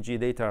 adult MEG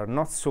data are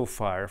not so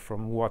far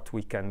from what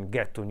we can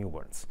get to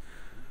newborns.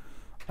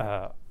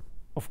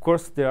 Of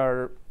course, there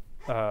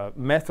are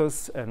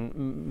methods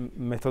and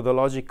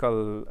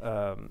methodological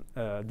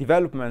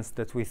developments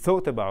that we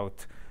thought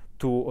about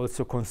to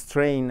also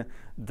constrain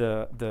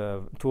to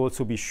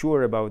also be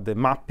sure about the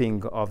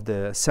mapping of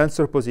the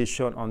sensor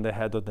position on the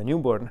head of the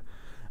newborn.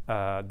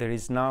 There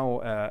is now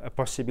a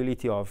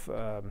possibility of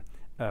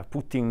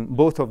putting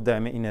both of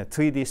them in a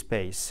 3D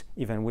space,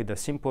 even with a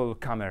simple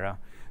camera,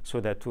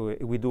 so that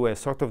we do a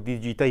sort of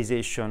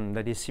digitization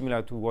that is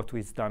similar to what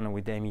we've done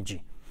with the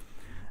MEG.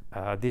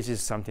 This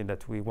is something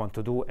that we want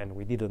to do, and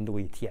we didn't do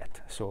it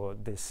yet. So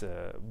this,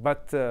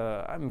 but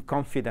I'm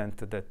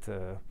confident that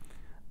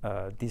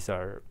these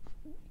are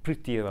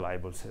pretty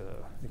reliable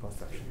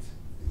reconstructions.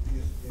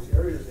 These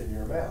areas in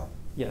your map,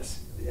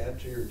 Yes. the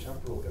anterior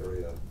temporal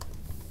area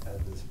and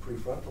this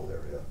prefrontal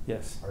area,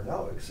 Yes. are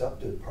now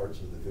accepted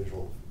parts of the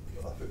visual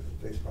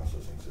face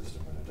processing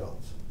system in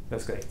adults.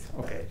 That's great.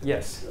 Okay.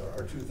 Yes.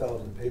 Our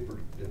 2000 paper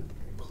didn't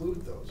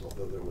include those,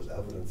 although there was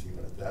evidence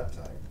even at that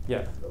time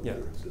Yeah. of Yeah.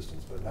 their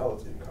existence, but now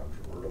it's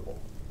incontrovertible.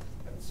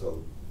 And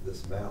so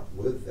this map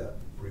with that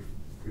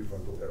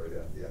prefrontal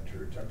area, the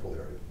anterior temporal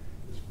area,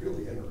 is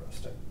really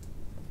interesting.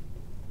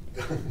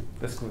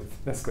 That's good.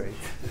 That's great.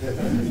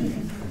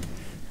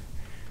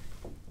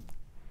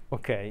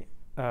 Okay.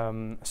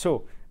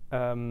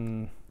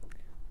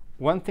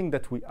 One thing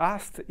that we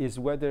asked is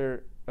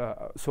whether,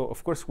 so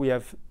of course we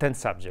have 10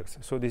 subjects,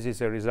 so this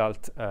is a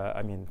result,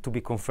 I mean, to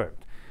be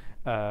confirmed.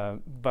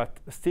 But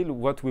still,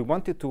 what we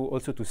wanted to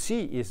also to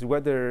see is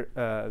whether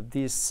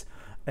this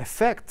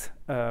effect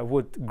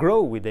would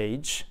grow with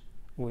age.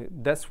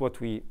 That's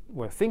what we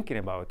were thinking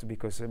about,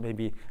 because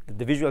maybe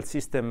the visual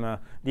system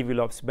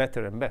develops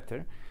better and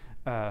better.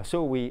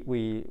 So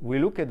we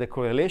look at the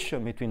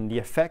correlation between the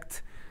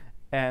effect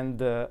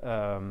and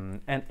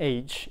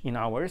age in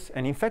hours,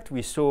 and in fact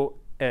we saw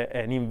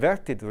an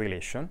inverted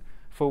relation,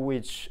 for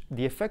which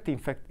the effect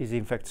is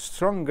in fact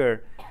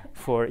stronger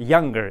for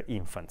younger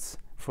infants,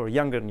 for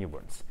younger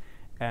newborns.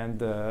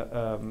 And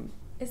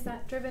is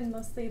that driven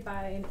mostly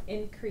by an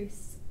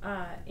increase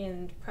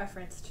in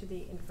preference to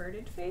the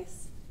inverted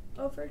face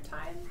over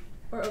time,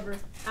 or over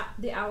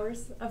the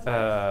hours of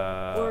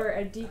life, or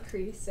a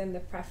decrease in the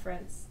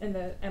preference in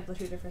the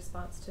amplitude of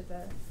response to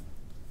the?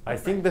 I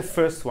think the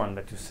first one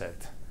that you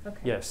said.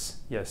 Okay. Yes,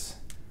 yes,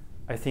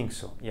 I think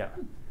so. Yeah.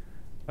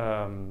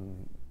 I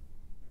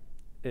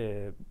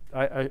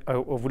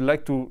would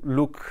like to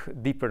look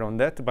deeper on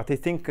that, but I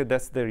think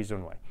that's the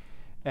reason why.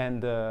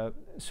 And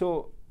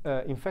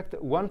in fact,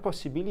 one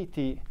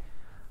possibility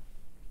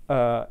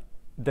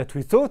that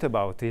we thought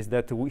about is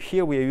that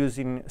here we are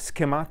using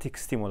schematic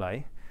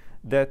stimuli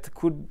that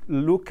could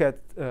look at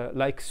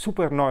like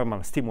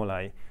supernormal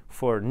stimuli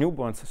for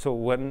newborns. So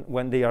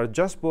when they are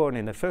just born,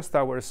 in the first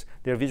hours,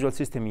 their visual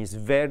system is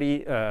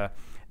very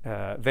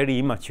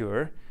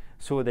immature,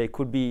 so they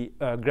could be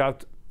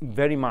grabbed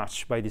very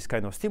much by this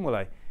kind of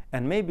stimuli.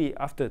 And maybe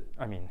after,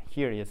 I mean,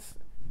 here it's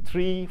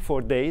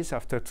 3-4 days.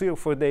 After 3 or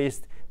 4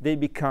 days, they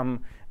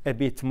become a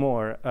bit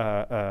more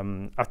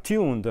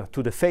attuned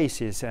to the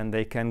faces, and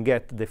they can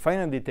get the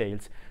finer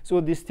details.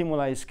 So these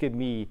stimuli can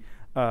be,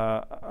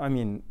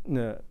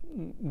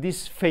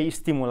 this face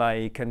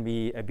stimuli can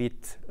be a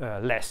bit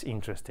less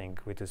interesting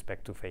with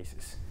respect to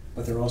faces.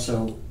 But they're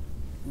also,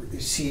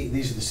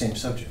 these are the same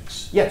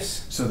subjects.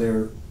 Yes. So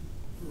they're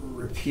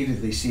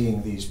repeatedly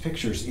seeing these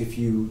pictures. If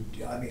you,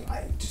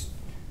 I just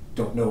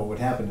don't know what would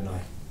happen, and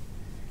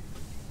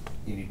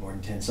you need more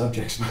than 10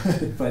 subjects,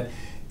 but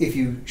if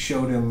you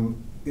showed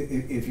them,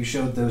 if you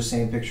showed those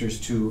same pictures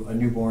to a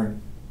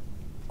newborn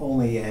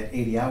only at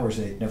 80 hours,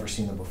 they'd never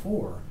seen them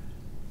before,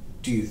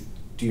 do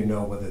you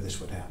know whether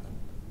this would happen?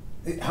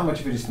 How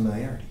much of it is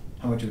familiarity?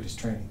 How much of it is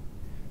training?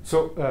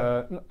 So,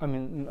 I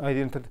mean, I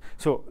didn't.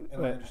 So,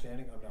 am I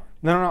understanding or not?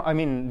 No. I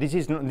mean, this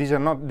is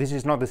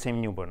not the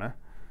same newborn.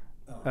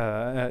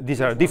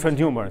 These are different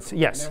newborns.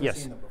 Yes,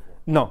 yes.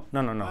 No.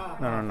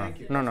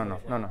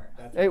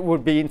 It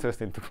would be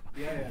interesting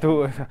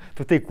to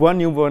take one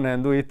newborn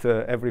and do it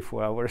every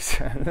 4 hours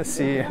and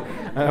see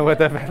what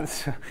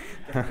happens.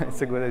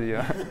 It's a good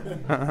idea.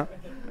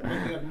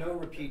 You have no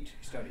repeat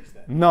studies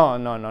then? No.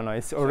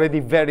 It's already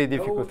very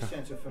difficult. No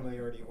sense of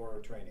familiarity or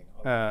training?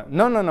 No.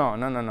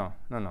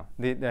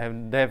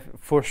 They have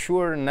for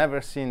sure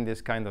never seen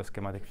this kind of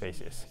schematic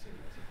faces.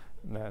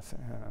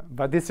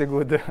 But it's a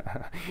good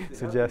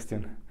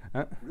suggestion.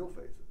 Real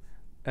faces.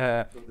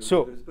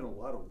 So there's been a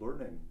lot of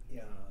learning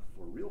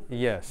for real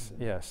faces.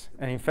 Yes.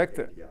 And in fact,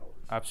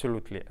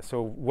 absolutely.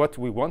 So what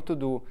we want to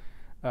do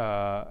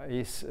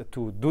is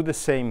to do the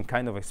same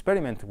kind of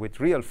experiment with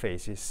real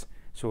faces,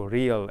 so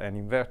real and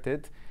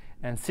inverted,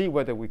 and see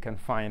whether we can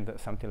find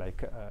something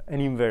like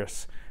an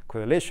inverse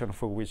correlation,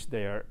 for which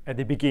they are at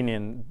the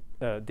beginning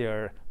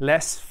there are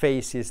less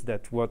faces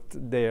than what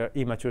their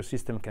immature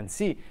system can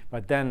see,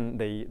 but then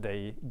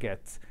they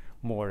get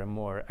more and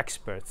more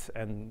experts,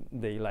 and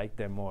they like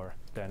them more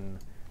than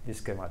the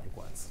schematic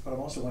ones. But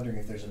I'm also wondering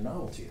if there's a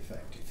novelty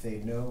effect. If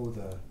they know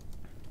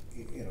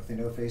if they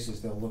know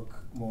faces, they'll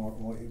look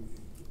more.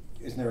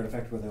 Isn't there an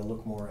effect where they'll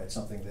look more at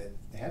something that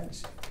they haven't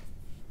seen?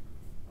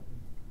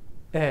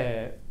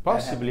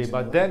 Possibly,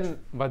 but then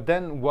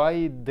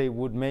why they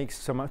would make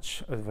so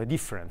much of a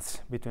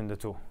difference between the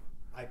two?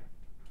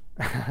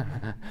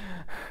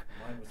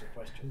 Mine was a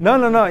question.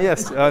 No.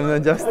 Yes,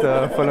 I'm just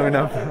following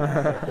up.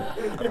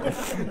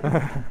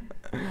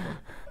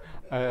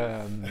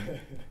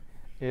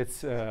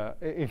 It's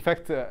in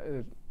fact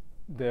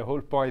the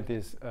whole point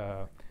is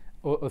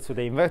also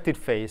the inverted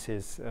face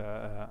is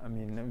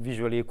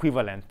visually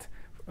equivalent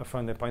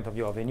from the point of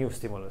view of a new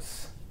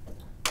stimulus.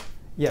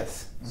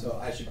 Yes. So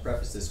I should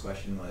preface this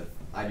question with,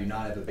 I do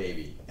not have a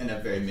baby and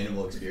have very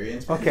minimal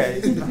experience. Okay.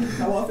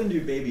 How often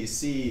do babies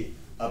see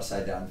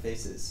upside down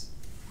faces?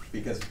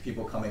 Because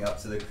people coming up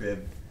to the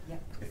crib,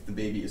 if the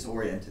baby is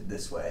oriented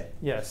this way,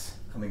 yes,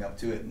 coming up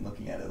to it and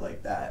looking at it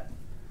like that,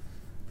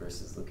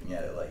 versus looking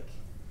at it like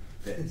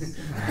this.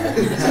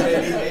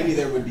 So maybe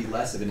there would be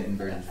less of an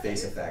inverted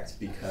face effect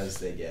because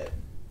they get,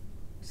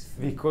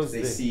 because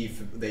they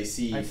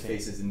see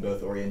faces in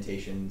both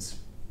orientations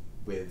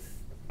with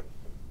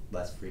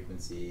less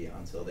frequency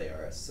until they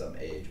are some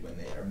age when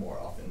they are more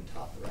often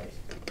top right.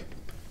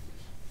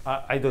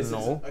 I don't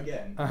know.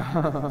 Again,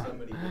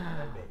 somebody with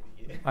a baby.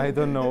 I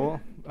don't know.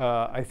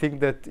 I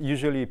think that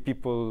usually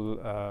people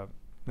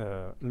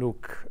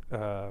look.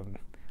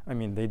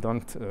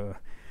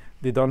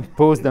 They don't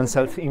pose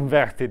themselves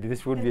inverted.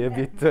 This would be a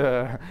bit.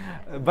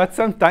 But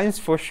sometimes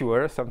for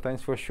sure.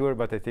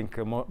 But I think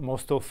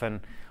most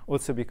often,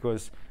 also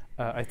because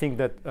I think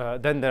that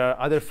then there are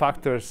other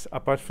factors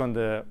apart from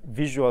the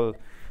visual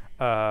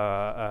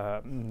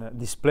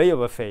display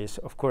of a face,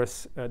 of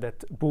course,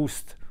 that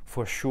boost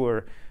for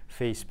sure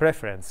face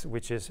preference,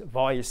 which is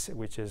voice,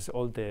 which is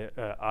all the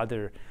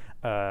other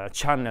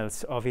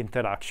channels of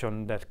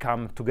interaction that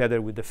come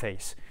together with the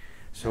face.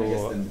 So I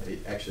guess then,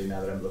 actually,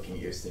 now that I'm looking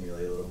at your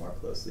stimuli a little more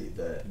closely,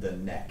 the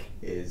neck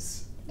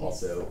is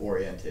also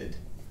oriented.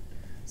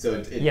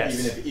 So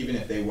yes. even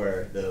if they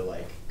were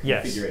the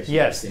yes. configuration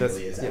Yes, of the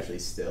stimuli is actually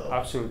still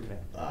absolutely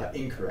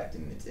incorrect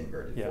in its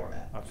inverted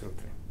format.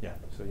 Absolutely. Yeah.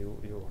 So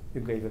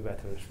you gave a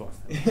better response.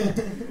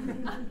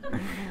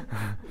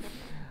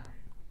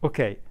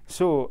 Okay.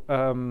 So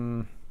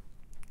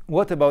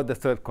what about the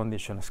third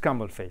condition,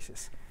 scrambled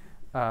faces?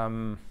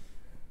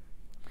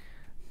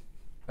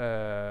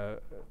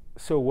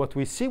 So what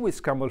we see with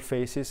scrambled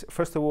faces,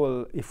 first of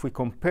all, if we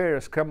compare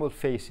scrambled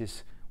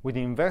faces with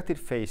inverted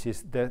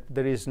faces,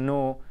 there is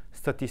no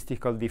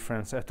statistical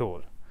difference at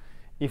all.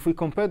 If we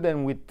compare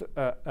them with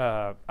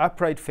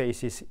upright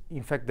faces,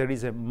 in fact, there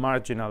is a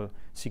marginal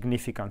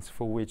significance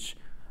for which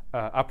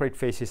upright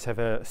faces have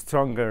a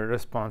stronger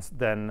response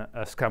than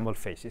scrambled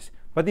faces.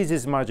 But this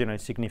is marginally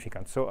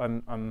significant. So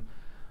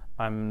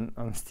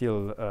I'm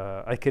still,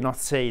 I cannot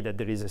say that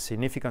there is a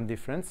significant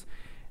difference.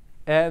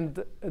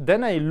 And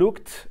then I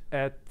looked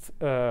at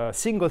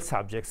single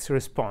subjects'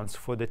 response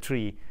for the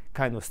three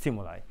kind of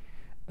stimuli.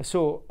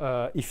 So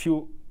if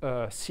you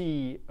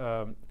see,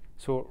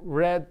 so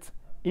red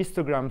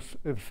histograms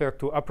refer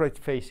to upright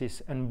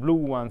faces and blue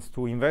ones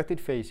to inverted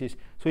faces.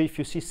 So if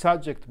you see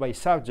subject by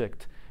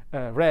subject,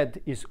 red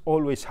is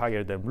always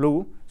higher than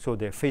blue. So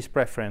the face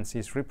preference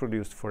is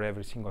reproduced for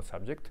every single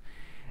subject.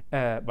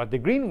 But the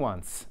green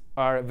ones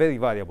are very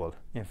variable,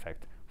 in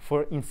fact.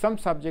 In some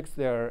subjects,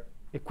 they are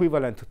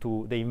equivalent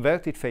to the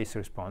inverted face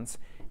response.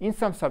 In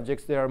some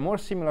subjects, they are more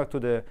similar to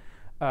the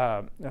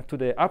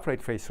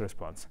upright face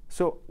response.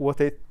 So what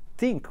you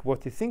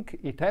think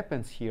it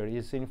happens here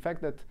is, in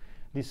fact, that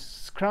this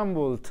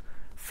scrambled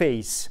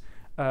face,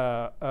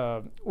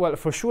 well,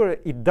 for sure,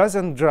 it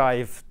doesn't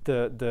drive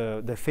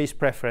the face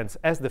preference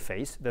as the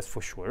face, that's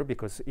for sure,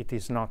 because it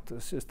is not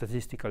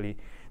statistically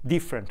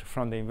different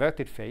from the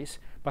inverted face,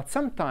 but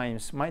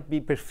sometimes might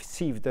be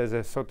perceived as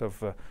a sort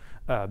of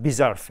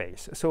bizarre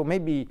face. So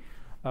maybe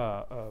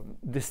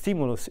the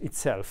stimulus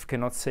itself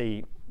cannot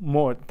say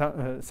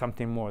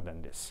something more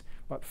than this.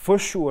 But for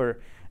sure,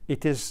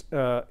 it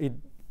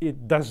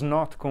does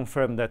not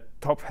confirm that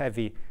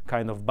top-heavy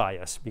kind of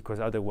bias, because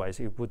otherwise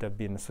it would have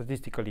been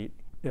statistically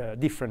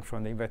different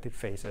from the inverted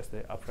face as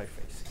the upright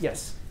face.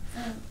 Yes?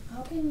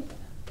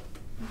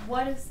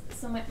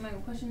 So my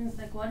question is,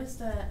 like, what is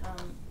the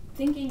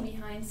thinking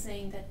behind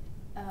saying that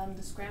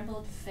the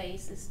scrambled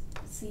face is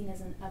seen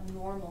as an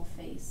abnormal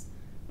face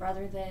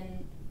rather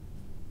than,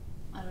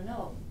 I don't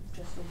know,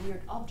 just a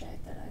weird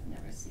object that I've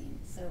never seen?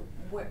 So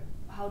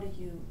how did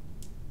you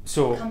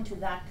come to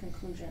that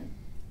conclusion?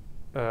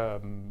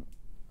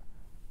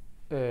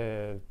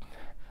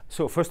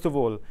 So first of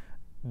all,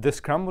 the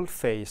scrambled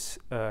face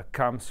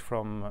comes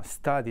from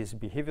studies,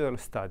 behavioral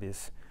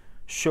studies,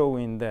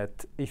 showing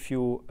that if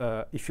you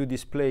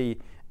display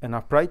an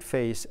upright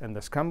face and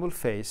a scrambled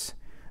face,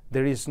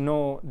 there is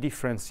no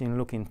difference in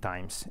looking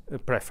times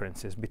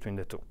preferences between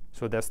the two.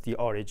 So that's the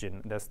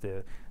origin. That's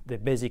the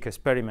basic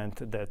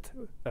experiment that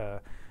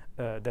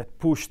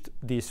pushed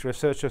these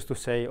researchers to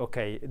say,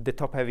 okay, the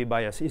top-heavy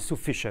bias is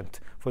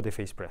sufficient for the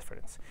face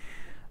preference.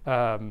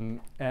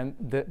 And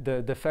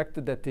the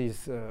fact that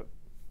is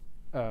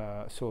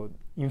so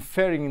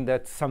inferring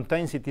that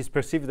sometimes it is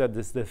perceived that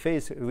the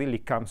face really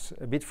comes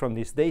a bit from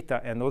this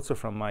data and also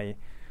from my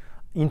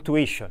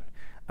intuition.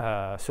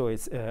 So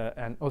it's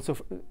and also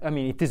I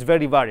mean it is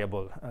very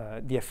variable,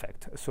 the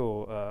effect.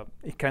 So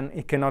it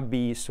cannot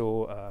be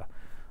so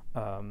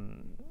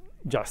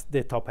just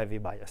the top-heavy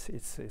bias.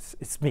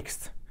 It's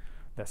mixed.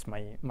 That's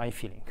my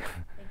feeling.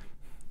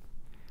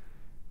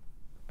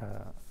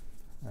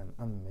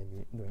 I'm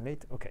maybe doing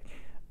late. Okay.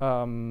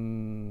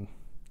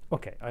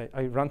 Okay.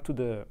 I run to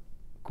the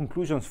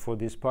conclusions for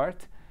this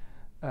part.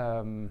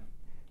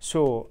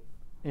 So,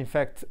 in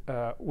fact,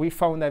 we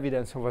found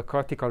evidence of a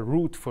cortical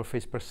route for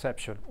face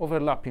perception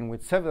overlapping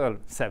with several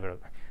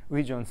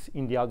regions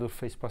in the adult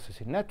face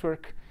processing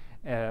network.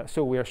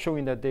 So we are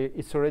showing that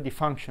it's already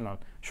functional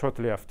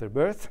shortly after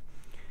birth.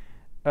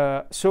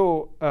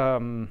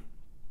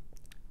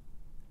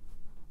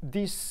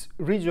 This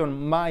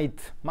region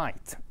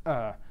might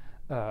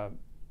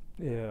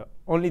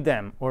only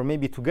them, or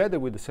maybe together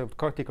with the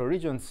subcortical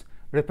regions,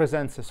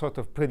 represents a sort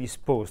of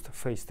predisposed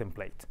face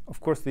template. Of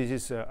course, this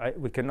is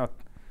we cannot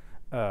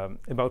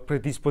about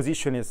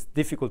predisposition is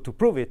difficult to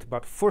prove it,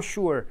 but for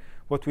sure,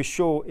 what we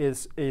show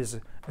is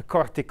a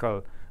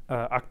cortical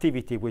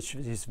activity which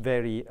is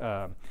very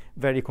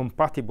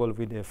compatible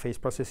with the face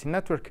processing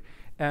network.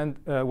 And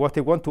what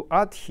I want to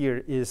add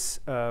here is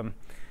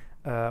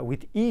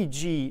with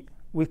EEG,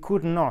 we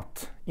could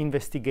not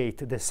investigate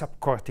the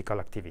subcortical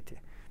activity,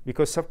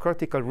 because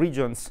subcortical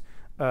regions,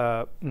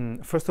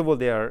 first of all,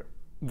 they are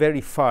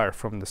very far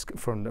from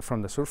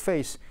the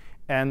surface,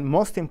 And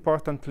most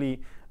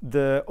importantly,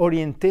 the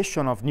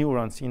orientation of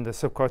neurons in the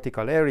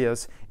subcortical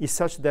areas is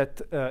such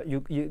that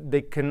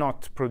they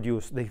cannot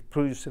produce, they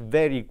produce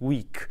very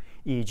weak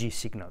EEG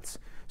signals.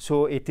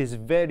 So it is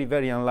very,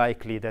 very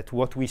unlikely that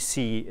what we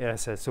see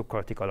as a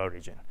subcortical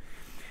origin.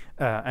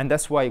 And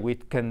that's why we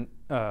can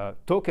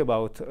talk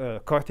about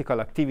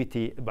cortical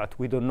activity, but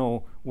we don't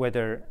know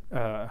whether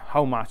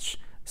how much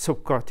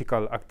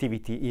subcortical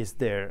activity is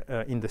there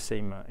in the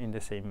same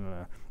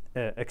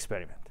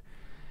experiment.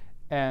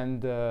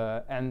 And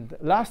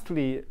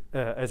lastly,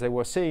 as I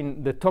was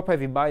saying, the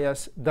top-heavy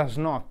bias does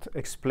not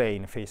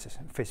explain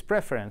face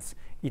preference.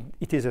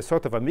 It is a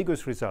sort of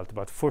ambiguous result,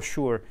 but for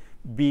sure,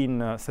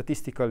 being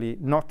statistically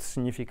not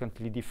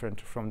significantly different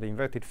from the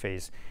inverted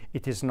phase,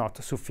 it is not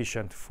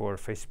sufficient for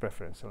face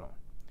preference alone.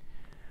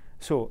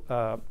 So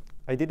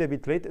I did a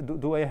bit late.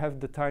 Do I have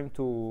the time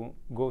to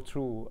go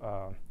through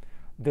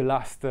the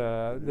last,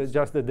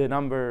 just the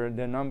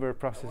number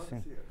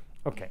processing?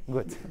 Okay,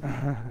 good.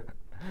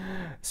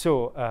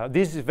 So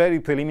this is very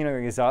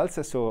preliminary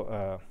results.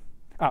 So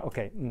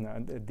okay,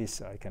 no,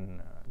 this I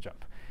can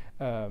jump.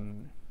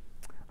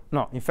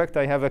 No, in fact,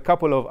 I have a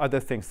couple of other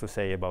things to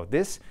say about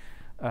this.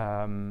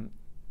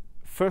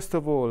 First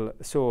of all,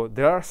 so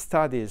there are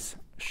studies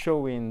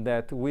showing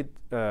that with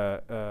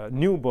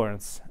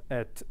newborns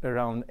at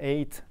around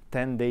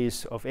 8-10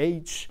 days of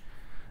age,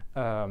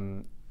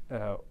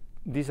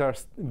 these are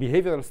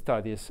behavioral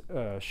studies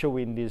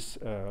showing this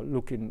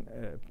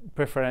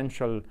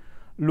preferential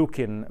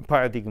looking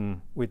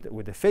paradigm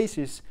with the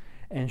faces,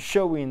 and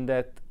showing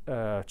that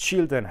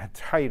children at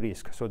high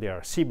risk, so they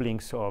are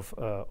siblings of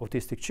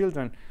autistic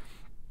children,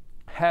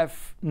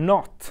 have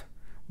not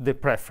the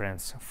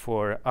preference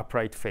for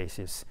upright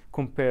faces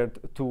compared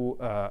to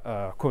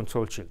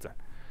control children.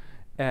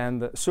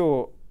 And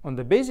so on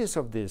the basis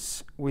of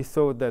this, we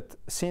thought that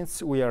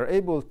since we are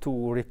able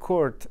to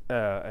record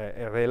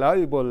a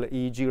reliable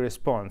EEG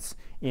response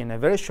in a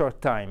very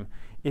short time,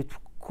 it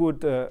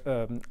could,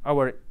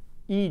 our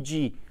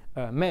EEG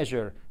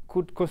measure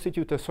could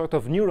constitute a sort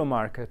of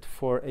neuromarket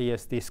for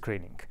ASD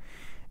screening.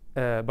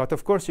 But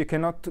of course, you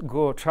cannot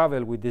go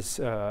travel with this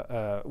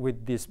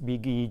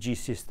big EEG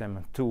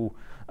system to.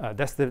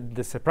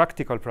 That's a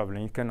practical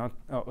problem. You cannot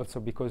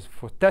also, because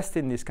for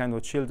testing this kind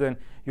of children,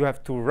 you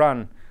have to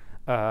run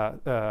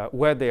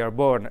where they are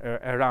born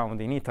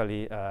around in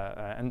Italy,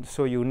 and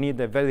so you need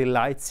a very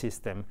light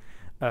system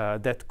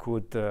that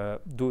could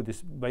do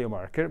this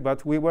biomarker.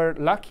 But we were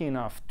lucky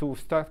enough to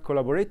start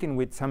collaborating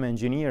with some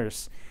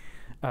engineers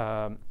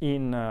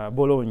in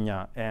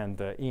Bologna and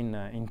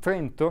in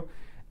Trento.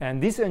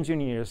 And these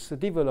engineers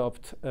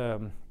developed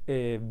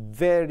a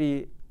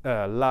very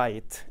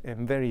light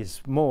and very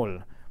small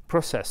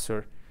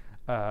processor,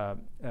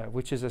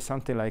 which is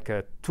something like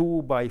a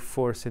 2 by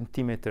 4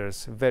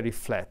 centimeters, very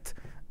flat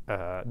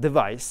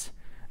device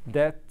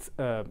that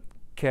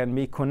can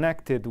be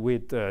connected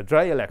with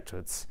dry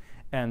electrodes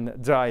and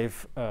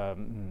drive,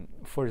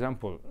 for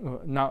example,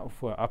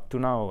 up to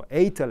now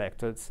 8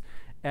 electrodes,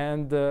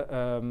 and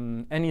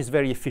is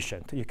very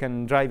efficient. You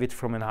can drive it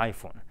from an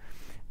iPhone.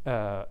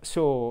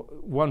 So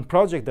one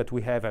project that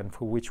we have, and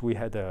for which we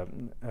had a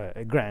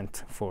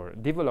grant for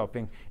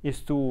developing,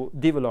 is to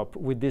develop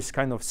with this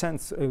kind of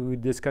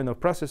with this kind of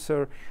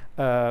processor,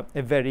 a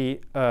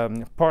very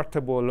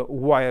portable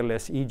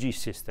wireless EEG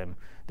system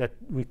that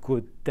we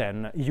could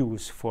then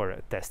use for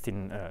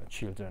testing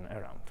children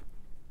around.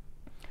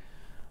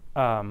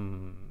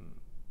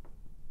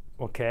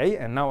 Okay,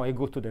 and now I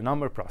go to the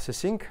number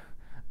processing.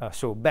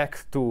 So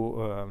back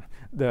to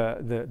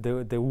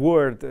the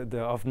word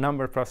of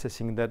number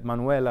processing that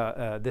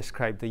Manuela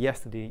described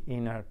yesterday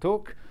in her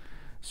talk.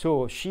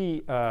 So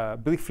she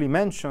briefly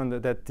mentioned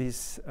that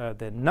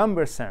the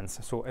number sense,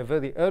 so a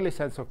very early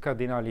sense of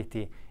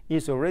cardinality,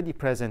 is already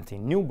present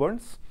in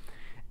newborns.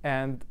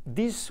 And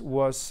this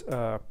was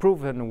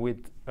proven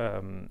with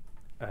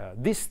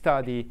this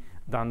study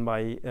done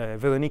by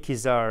Véronique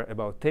Izard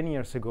about 10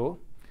 years ago,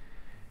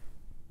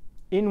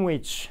 in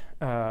which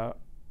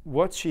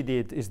what she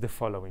did is the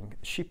following.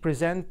 She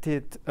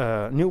presented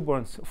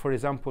newborns, for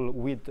example,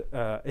 with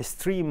a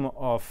stream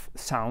of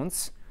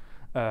sounds,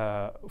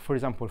 for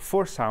example,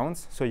 4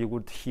 sounds. So you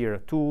would hear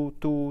tu,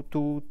 tu,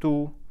 tu,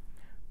 tu,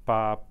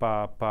 pa,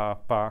 pa, pa,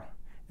 pa,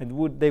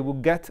 and they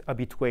would get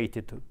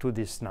habituated to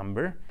this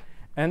number.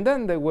 And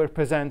then they were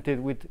presented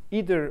with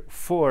either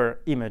 4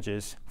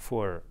 images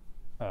for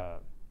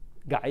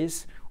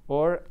guys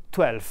or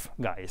 12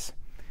 guys.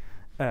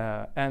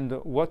 And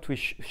what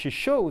she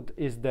showed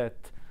is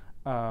that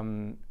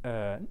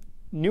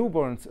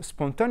newborns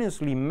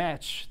spontaneously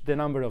match the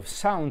number of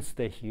sounds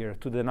they hear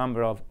to the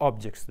number of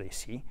objects they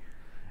see,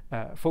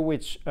 for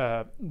which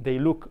they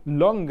look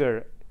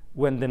longer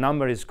when the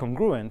number is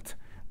congruent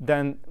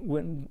than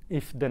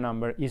if the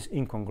number is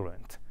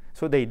incongruent.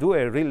 So they do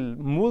a real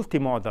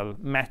multimodal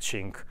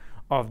matching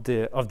of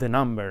the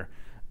number,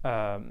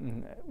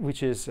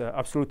 which is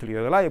absolutely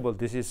reliable.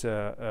 This is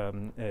a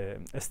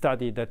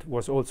study that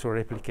was also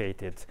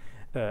replicated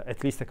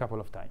at least a couple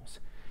of times.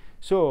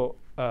 So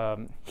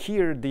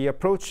here the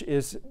approach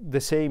is the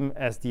same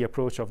as the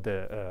approach of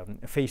the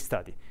face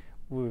study.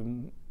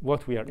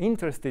 What we are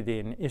interested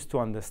in is to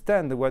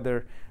understand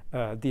whether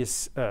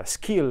this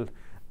skill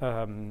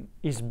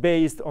is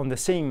based on the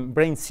same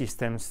brain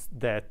systems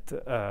that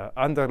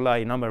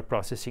underlie number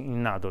processing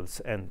in adults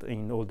and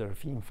in older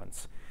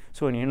infants.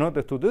 So in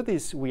order to do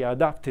this, we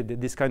adapted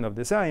this kind of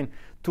design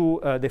to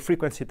the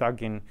frequency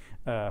tagging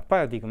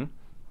paradigm.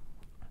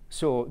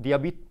 So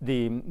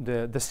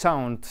the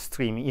sound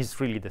stream is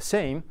really the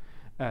same.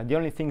 The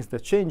only things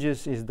that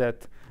changes is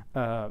that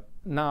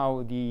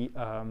now the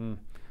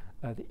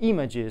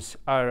images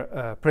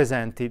are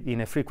presented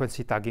in a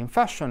frequency tagging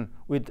fashion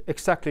with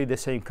exactly the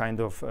same kind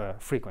of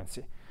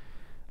frequency.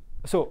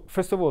 So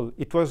first of all,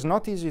 it was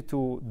not easy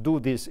to do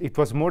this. It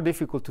was more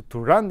difficult to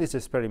run this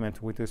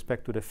experiment with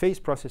respect to the face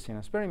processing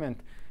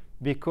experiment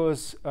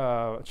because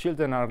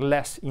children are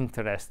less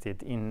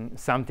interested in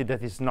something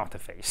that is not a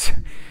face.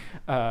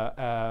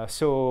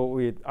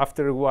 So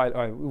after a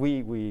while,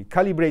 we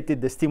calibrated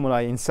the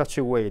stimuli in such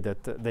a way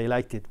that they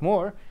liked it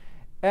more.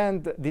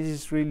 And this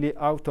is really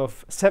out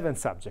of 7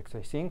 subjects,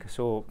 I think.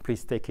 So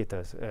please take it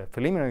as a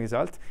preliminary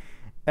result.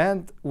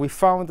 And we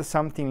found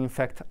something, in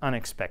fact,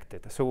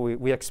 unexpected. So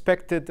we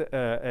expected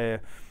a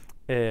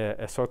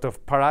sort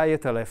of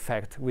parietal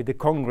effect with the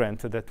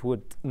congruent that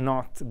would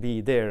not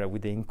be there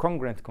with the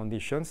incongruent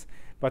conditions.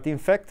 But in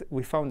fact,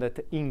 we found that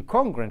the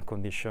incongruent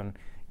condition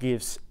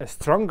gives a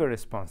stronger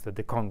response than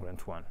the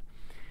congruent one.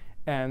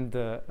 And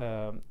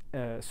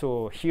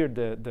so here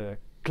the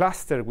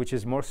cluster which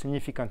is more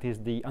significant is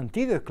the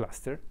anterior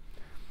cluster.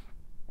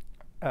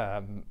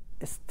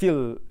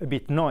 Still a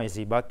bit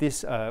noisy, but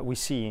this we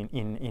see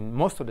in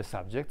most of the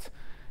subjects.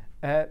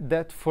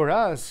 That for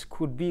us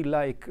could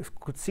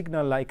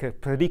signal like a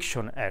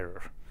prediction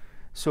error.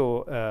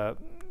 So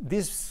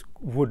this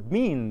would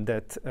mean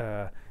that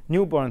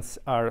newborns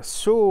are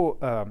so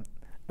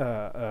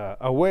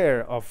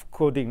aware of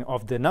coding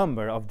of the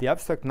number, of the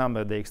abstract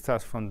number they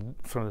extract from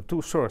the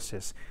 2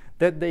 sources,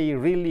 that they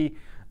really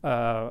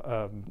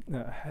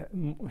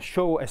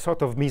show a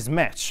sort of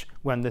mismatch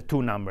when the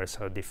 2 numbers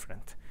are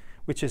different,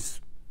 which is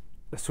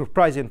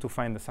surprising to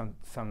find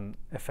some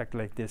effect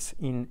like this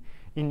in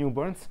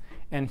newborns.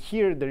 And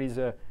here there is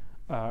a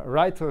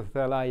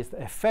right-lateralized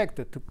effect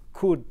that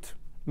could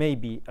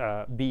maybe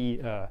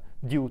be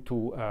due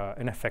to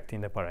an effect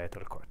in the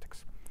parietal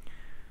cortex.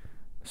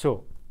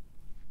 So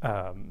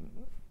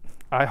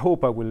I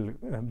hope I will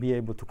be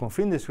able to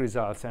confirm these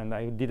results, and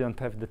I didn't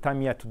have the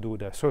time yet to do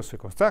the source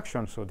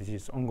reconstruction, so this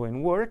is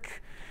ongoing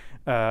work.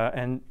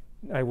 And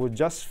I will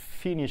just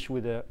finish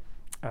with a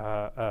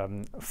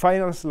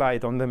final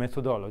slide on the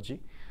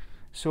methodology.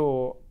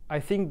 So I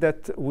think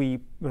that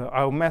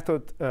our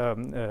method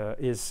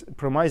is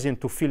promising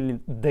to fill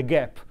in the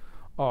gap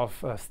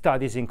of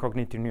studies in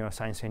cognitive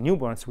neuroscience in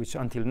newborns, which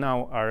until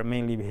now are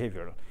mainly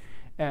behavioral.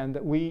 And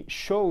we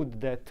showed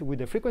that with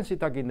the frequency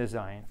tagging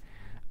design,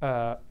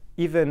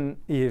 even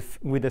if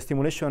with a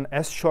stimulation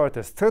as short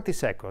as 30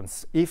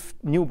 seconds, if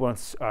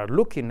newborns are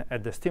looking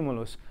at the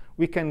stimulus,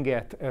 we can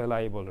get a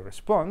reliable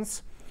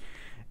response.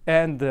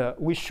 And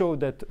we showed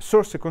that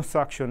source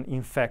reconstruction,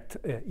 in fact,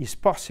 is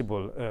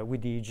possible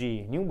with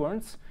EEG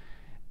newborns.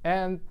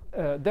 And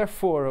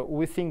therefore,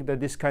 we think that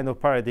this kind of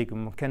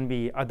paradigm can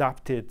be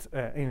adapted.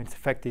 In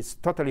fact, it's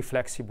totally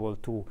flexible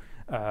to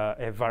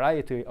a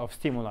variety of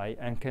stimuli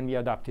and can be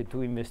adapted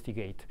to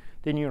investigate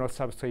the neural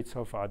substrates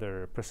of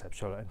other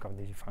perceptual and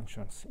cognitive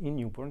functions in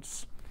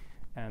newborns.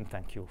 And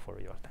thank you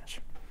for your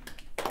attention.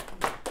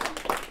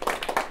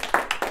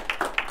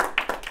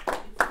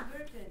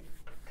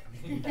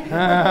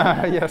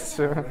 Yes,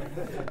 sir.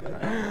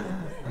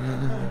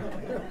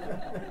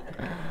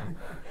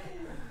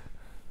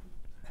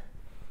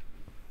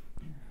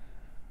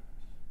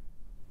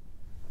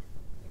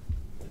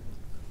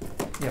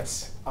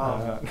 Yes.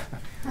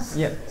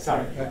 Yeah.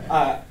 Sorry.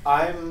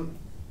 I'm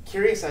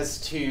curious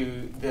as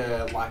to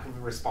the lack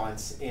of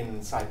response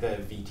inside the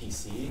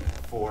VTC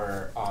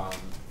for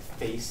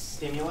face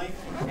stimuli,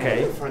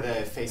 for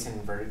the face and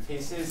inverted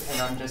faces,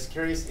 and I'm just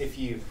curious if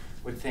you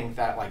would think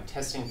that like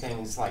testing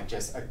things like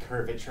just a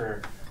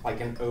curvature,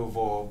 like an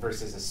oval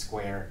versus a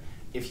square,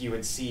 if you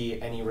would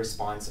see any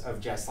response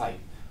of just like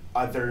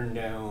other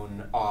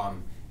known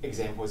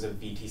examples of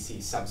VTC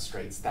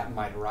substrates that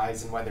might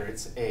arise, and whether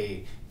it's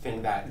a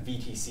thing that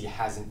VTC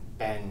hasn't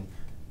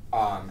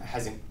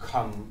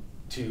come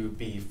to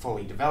be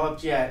fully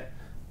developed yet,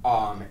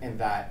 and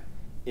that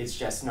it's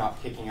just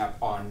not picking up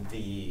on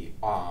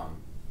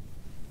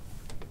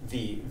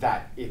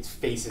that its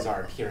faces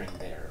are appearing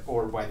there,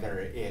 or whether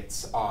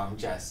it's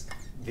just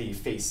the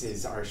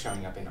faces are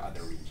showing up in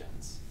other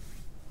regions.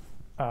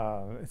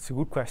 It's a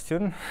good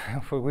question,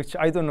 for which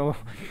I don't know.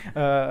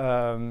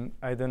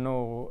 I don't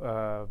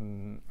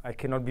know. I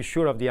cannot be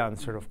sure of the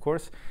answer, of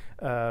course.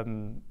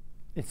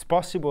 It's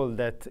possible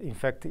that, in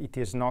fact, it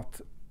is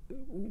not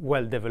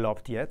well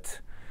developed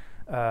yet.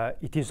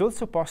 It is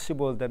also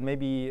possible that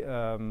maybe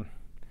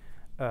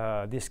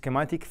the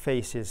schematic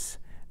faces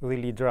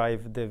really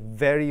drive the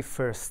very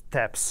first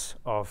steps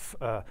of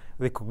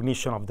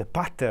recognition of the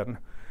pattern,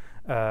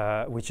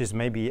 which is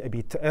maybe a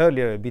bit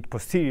earlier, a bit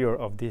posterior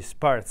of these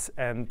parts.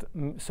 And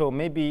so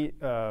maybe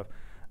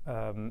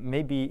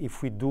maybe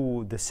if we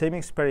do the same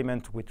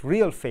experiment with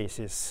real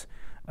faces,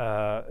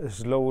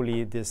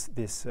 slowly this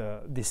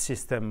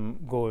system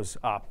goes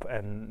up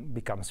and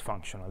becomes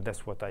functional.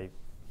 That's what I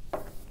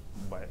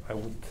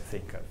would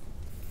think of.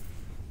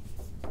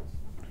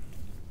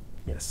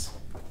 Yes.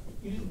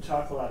 You didn't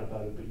talk a lot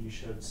about it, but you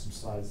showed some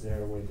slides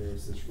there where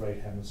there's this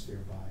right hemisphere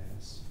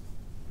bias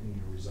in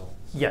your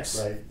results.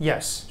 Yes. Right?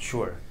 Yes,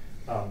 sure.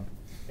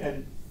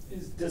 And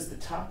does the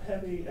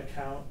top-heavy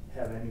account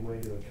have any way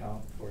to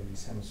account for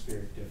these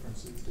hemispheric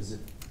differences? Does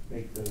it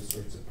make those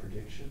sorts of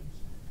predictions?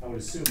 I would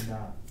assume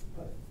not,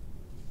 but.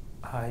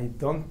 I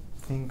don't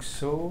think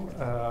so.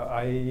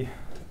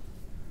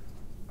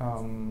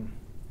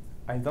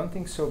 I don't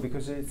think so,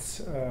 because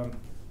it's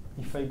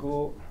if I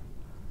go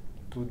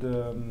to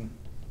the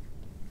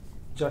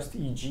just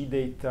EG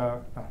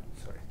data. Oh,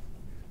 sorry.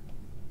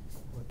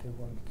 What I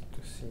want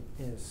to see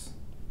is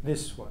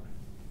this one.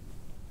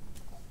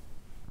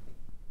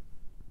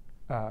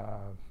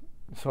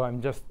 So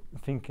I'm just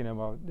thinking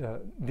about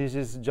this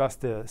is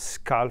just the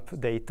scalp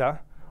data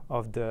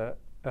of the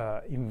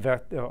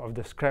of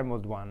the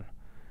scrambled one.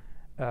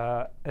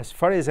 As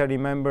far as I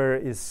remember,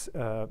 is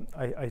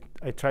I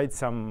tried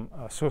some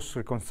source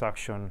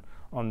reconstruction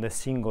on the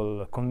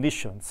single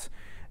conditions,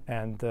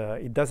 and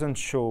it doesn't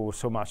show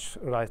so much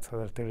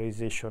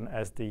right-lateralization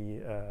as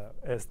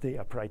the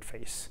upright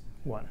face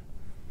one.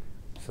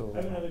 So I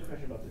have another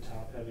question about the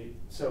top-heavy.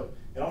 So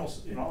in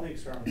all the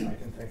experiments I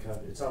can think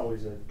of, it's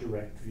always a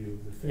direct view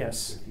of the face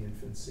yes. at the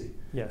infancy.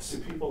 Yes.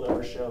 Do people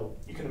ever show?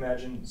 You can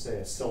imagine, say,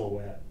 a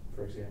silhouette,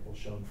 for example,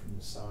 shown from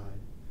the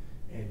side.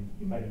 And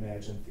you might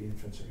imagine that the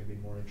infants are going to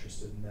be more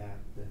interested in that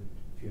than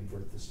if you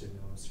invert the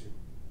stimulus or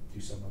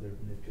do some other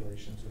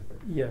manipulations with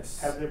it.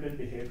 Yes. Have there been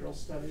behavioral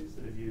studies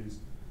that have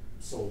used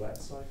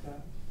silhouettes like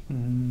that?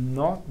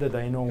 Not that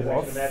I know of.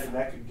 Because I can imagine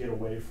that could get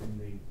away from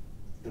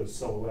those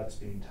silhouettes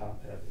being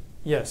top-heavy.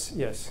 Yes,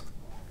 yes.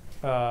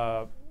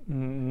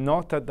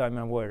 Not that I'm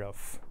aware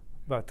of.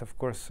 But of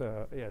course,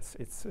 yes,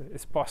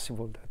 it's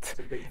possible that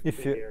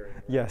if you area,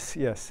 right? yes,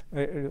 yes,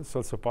 it's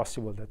also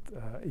possible that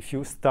if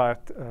you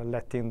start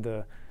letting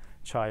the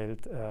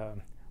child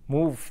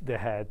move the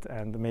head,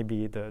 and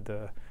maybe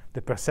the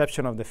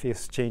perception of the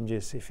face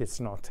changes if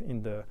it's not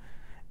in the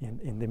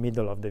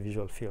middle of the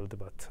visual field,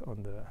 but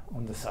on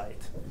the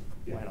side.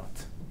 Yeah. Why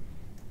not?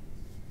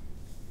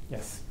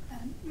 Yes.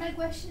 My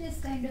question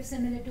is kind of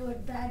similar to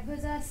what Brad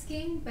was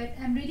asking, but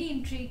I'm really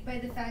intrigued by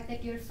the fact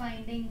that you're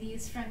finding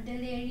these frontal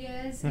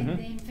areas in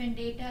the infant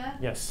data.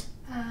 Yes.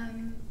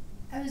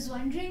 I was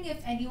wondering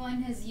if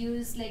anyone has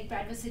used, like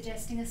Brad was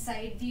suggesting, a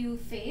side view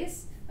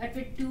face, but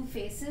with two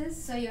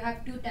faces. So you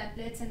have two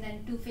templates and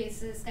then two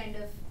faces kind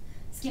of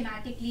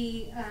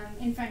schematically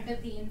in front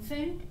of the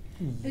infant.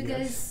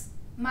 Because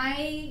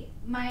my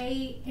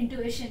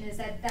intuition is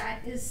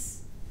that is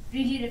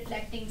really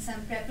reflecting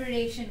some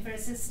preparation for a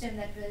system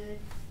that will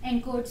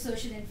encode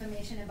social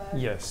information about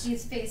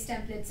these face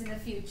templates in the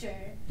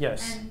future.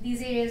 Yes. And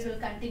these areas will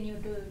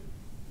continue to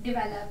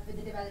develop with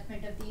the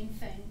development of the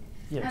infant.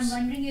 Yes. I'm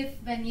wondering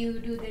if when you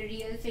do the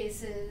real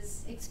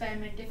faces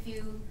experiment, if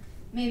you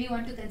maybe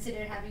want to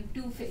consider having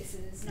two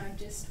faces, not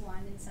just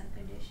one in some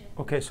condition.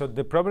 Okay, so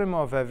the problem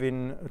of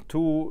having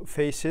two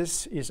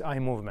faces is eye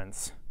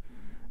movements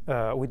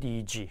with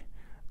EEG.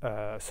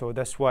 So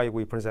that's why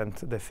we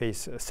present the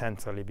face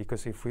centrally,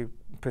 because if we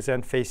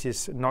present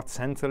faces not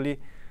centrally,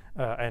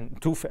 and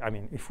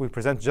if we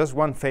present just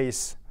one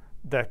face,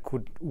 that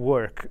could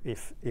work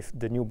if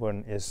the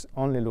newborn is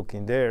only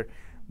looking there.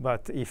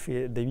 But if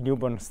the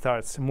newborn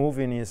starts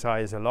moving his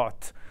eyes a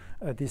lot,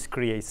 this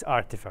creates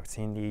artifacts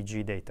in the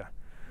EEG data.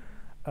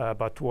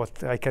 But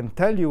what I can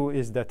tell you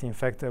is that, in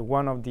fact,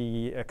 one of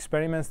the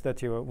experiments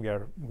that we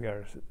are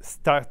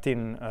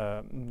starting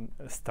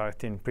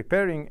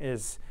preparing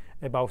is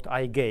about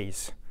eye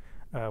gaze,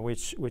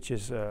 which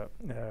is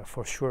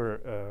for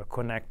sure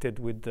connected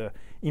with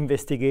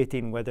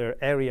investigating whether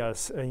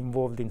areas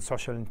involved in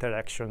social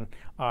interaction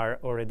are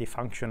already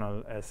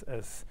functional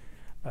as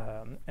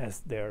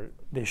they're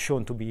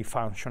shown to be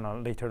functional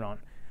later on.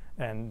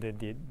 And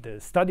the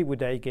study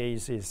with eye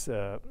gaze is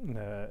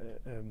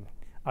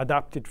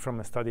adapted from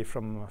a study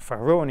from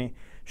Farroni,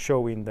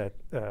 showing that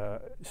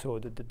so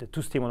the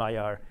two stimuli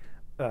are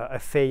a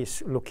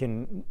face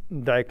looking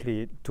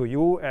directly to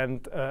you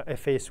and a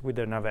face with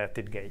an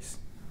averted gaze.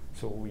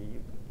 So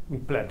we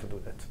plan to do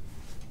that.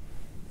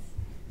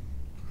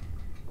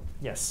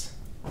 Yes?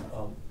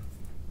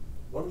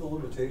 One of the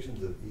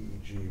limitations of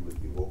EEG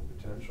with evoked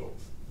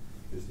potentials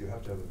is you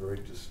have to have a very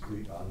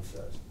discrete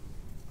onset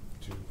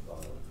to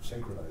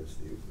synchronize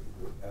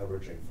the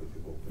averaging for the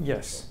evoked potential.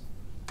 Yes.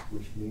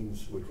 Which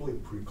really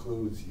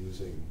precludes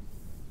using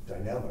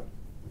dynamic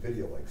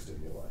video-like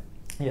stimuli.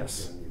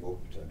 Yes. In an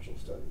evoked potential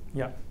study.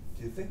 Yeah.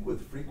 Do you think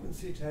with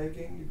frequency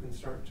tagging you can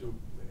start to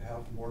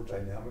have more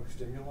dynamic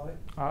stimuli?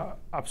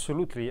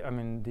 Absolutely. I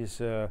mean, this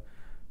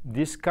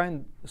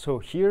So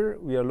here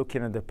we are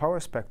looking at the power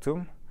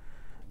spectrum.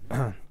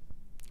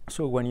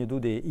 So when you do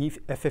the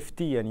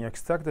FFT and you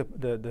extract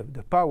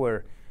the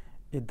power,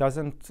 it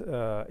doesn't.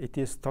 It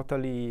is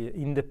totally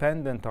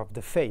independent of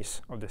the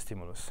phase of the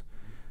stimulus.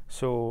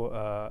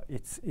 So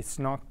it's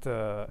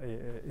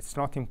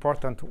not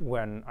important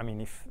when, I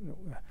mean,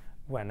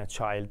 when a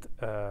child,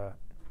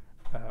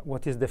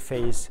 what is the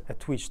phase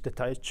at which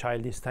the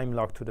child is time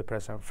locked to the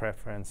present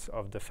reference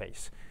of the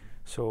phase.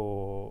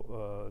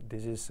 So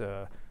this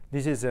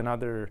is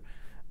another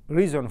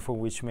reason for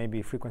which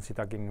maybe frequency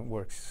tagging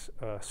works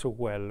so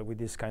well with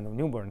this kind of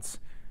newborns,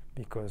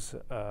 because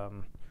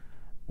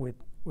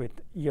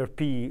with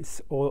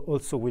ERPs,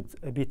 also with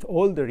a bit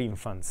older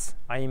infants,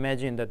 I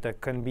imagine that there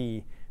can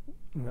be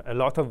a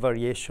lot of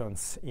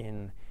variations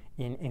in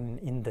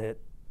the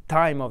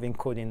time of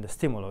encoding the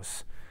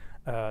stimulus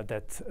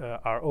that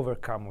are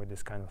overcome with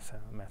this kind of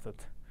method.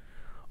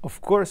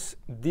 Of course,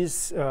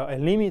 a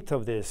limit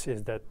of this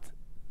is that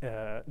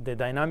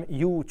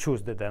you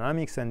choose the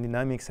dynamics, and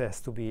dynamics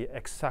has to be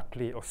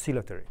exactly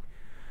oscillatory.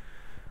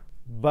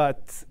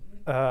 But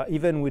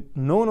even with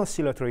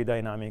non-oscillatory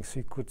dynamics,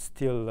 you could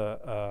still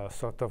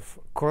sort of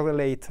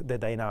correlate the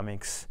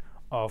dynamics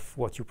of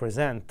what you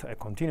present, a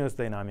continuous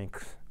dynamic,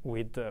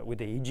 with the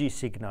EEG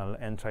signal,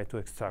 and try to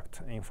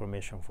extract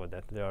information for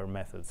that. There are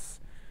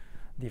methods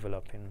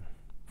developing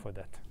for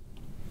that.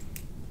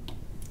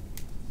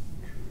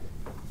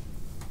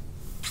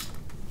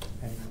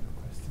 Any other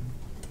question?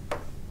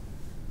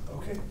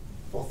 Okay.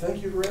 Well,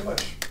 thank you very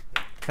much.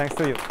 Thanks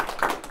to you.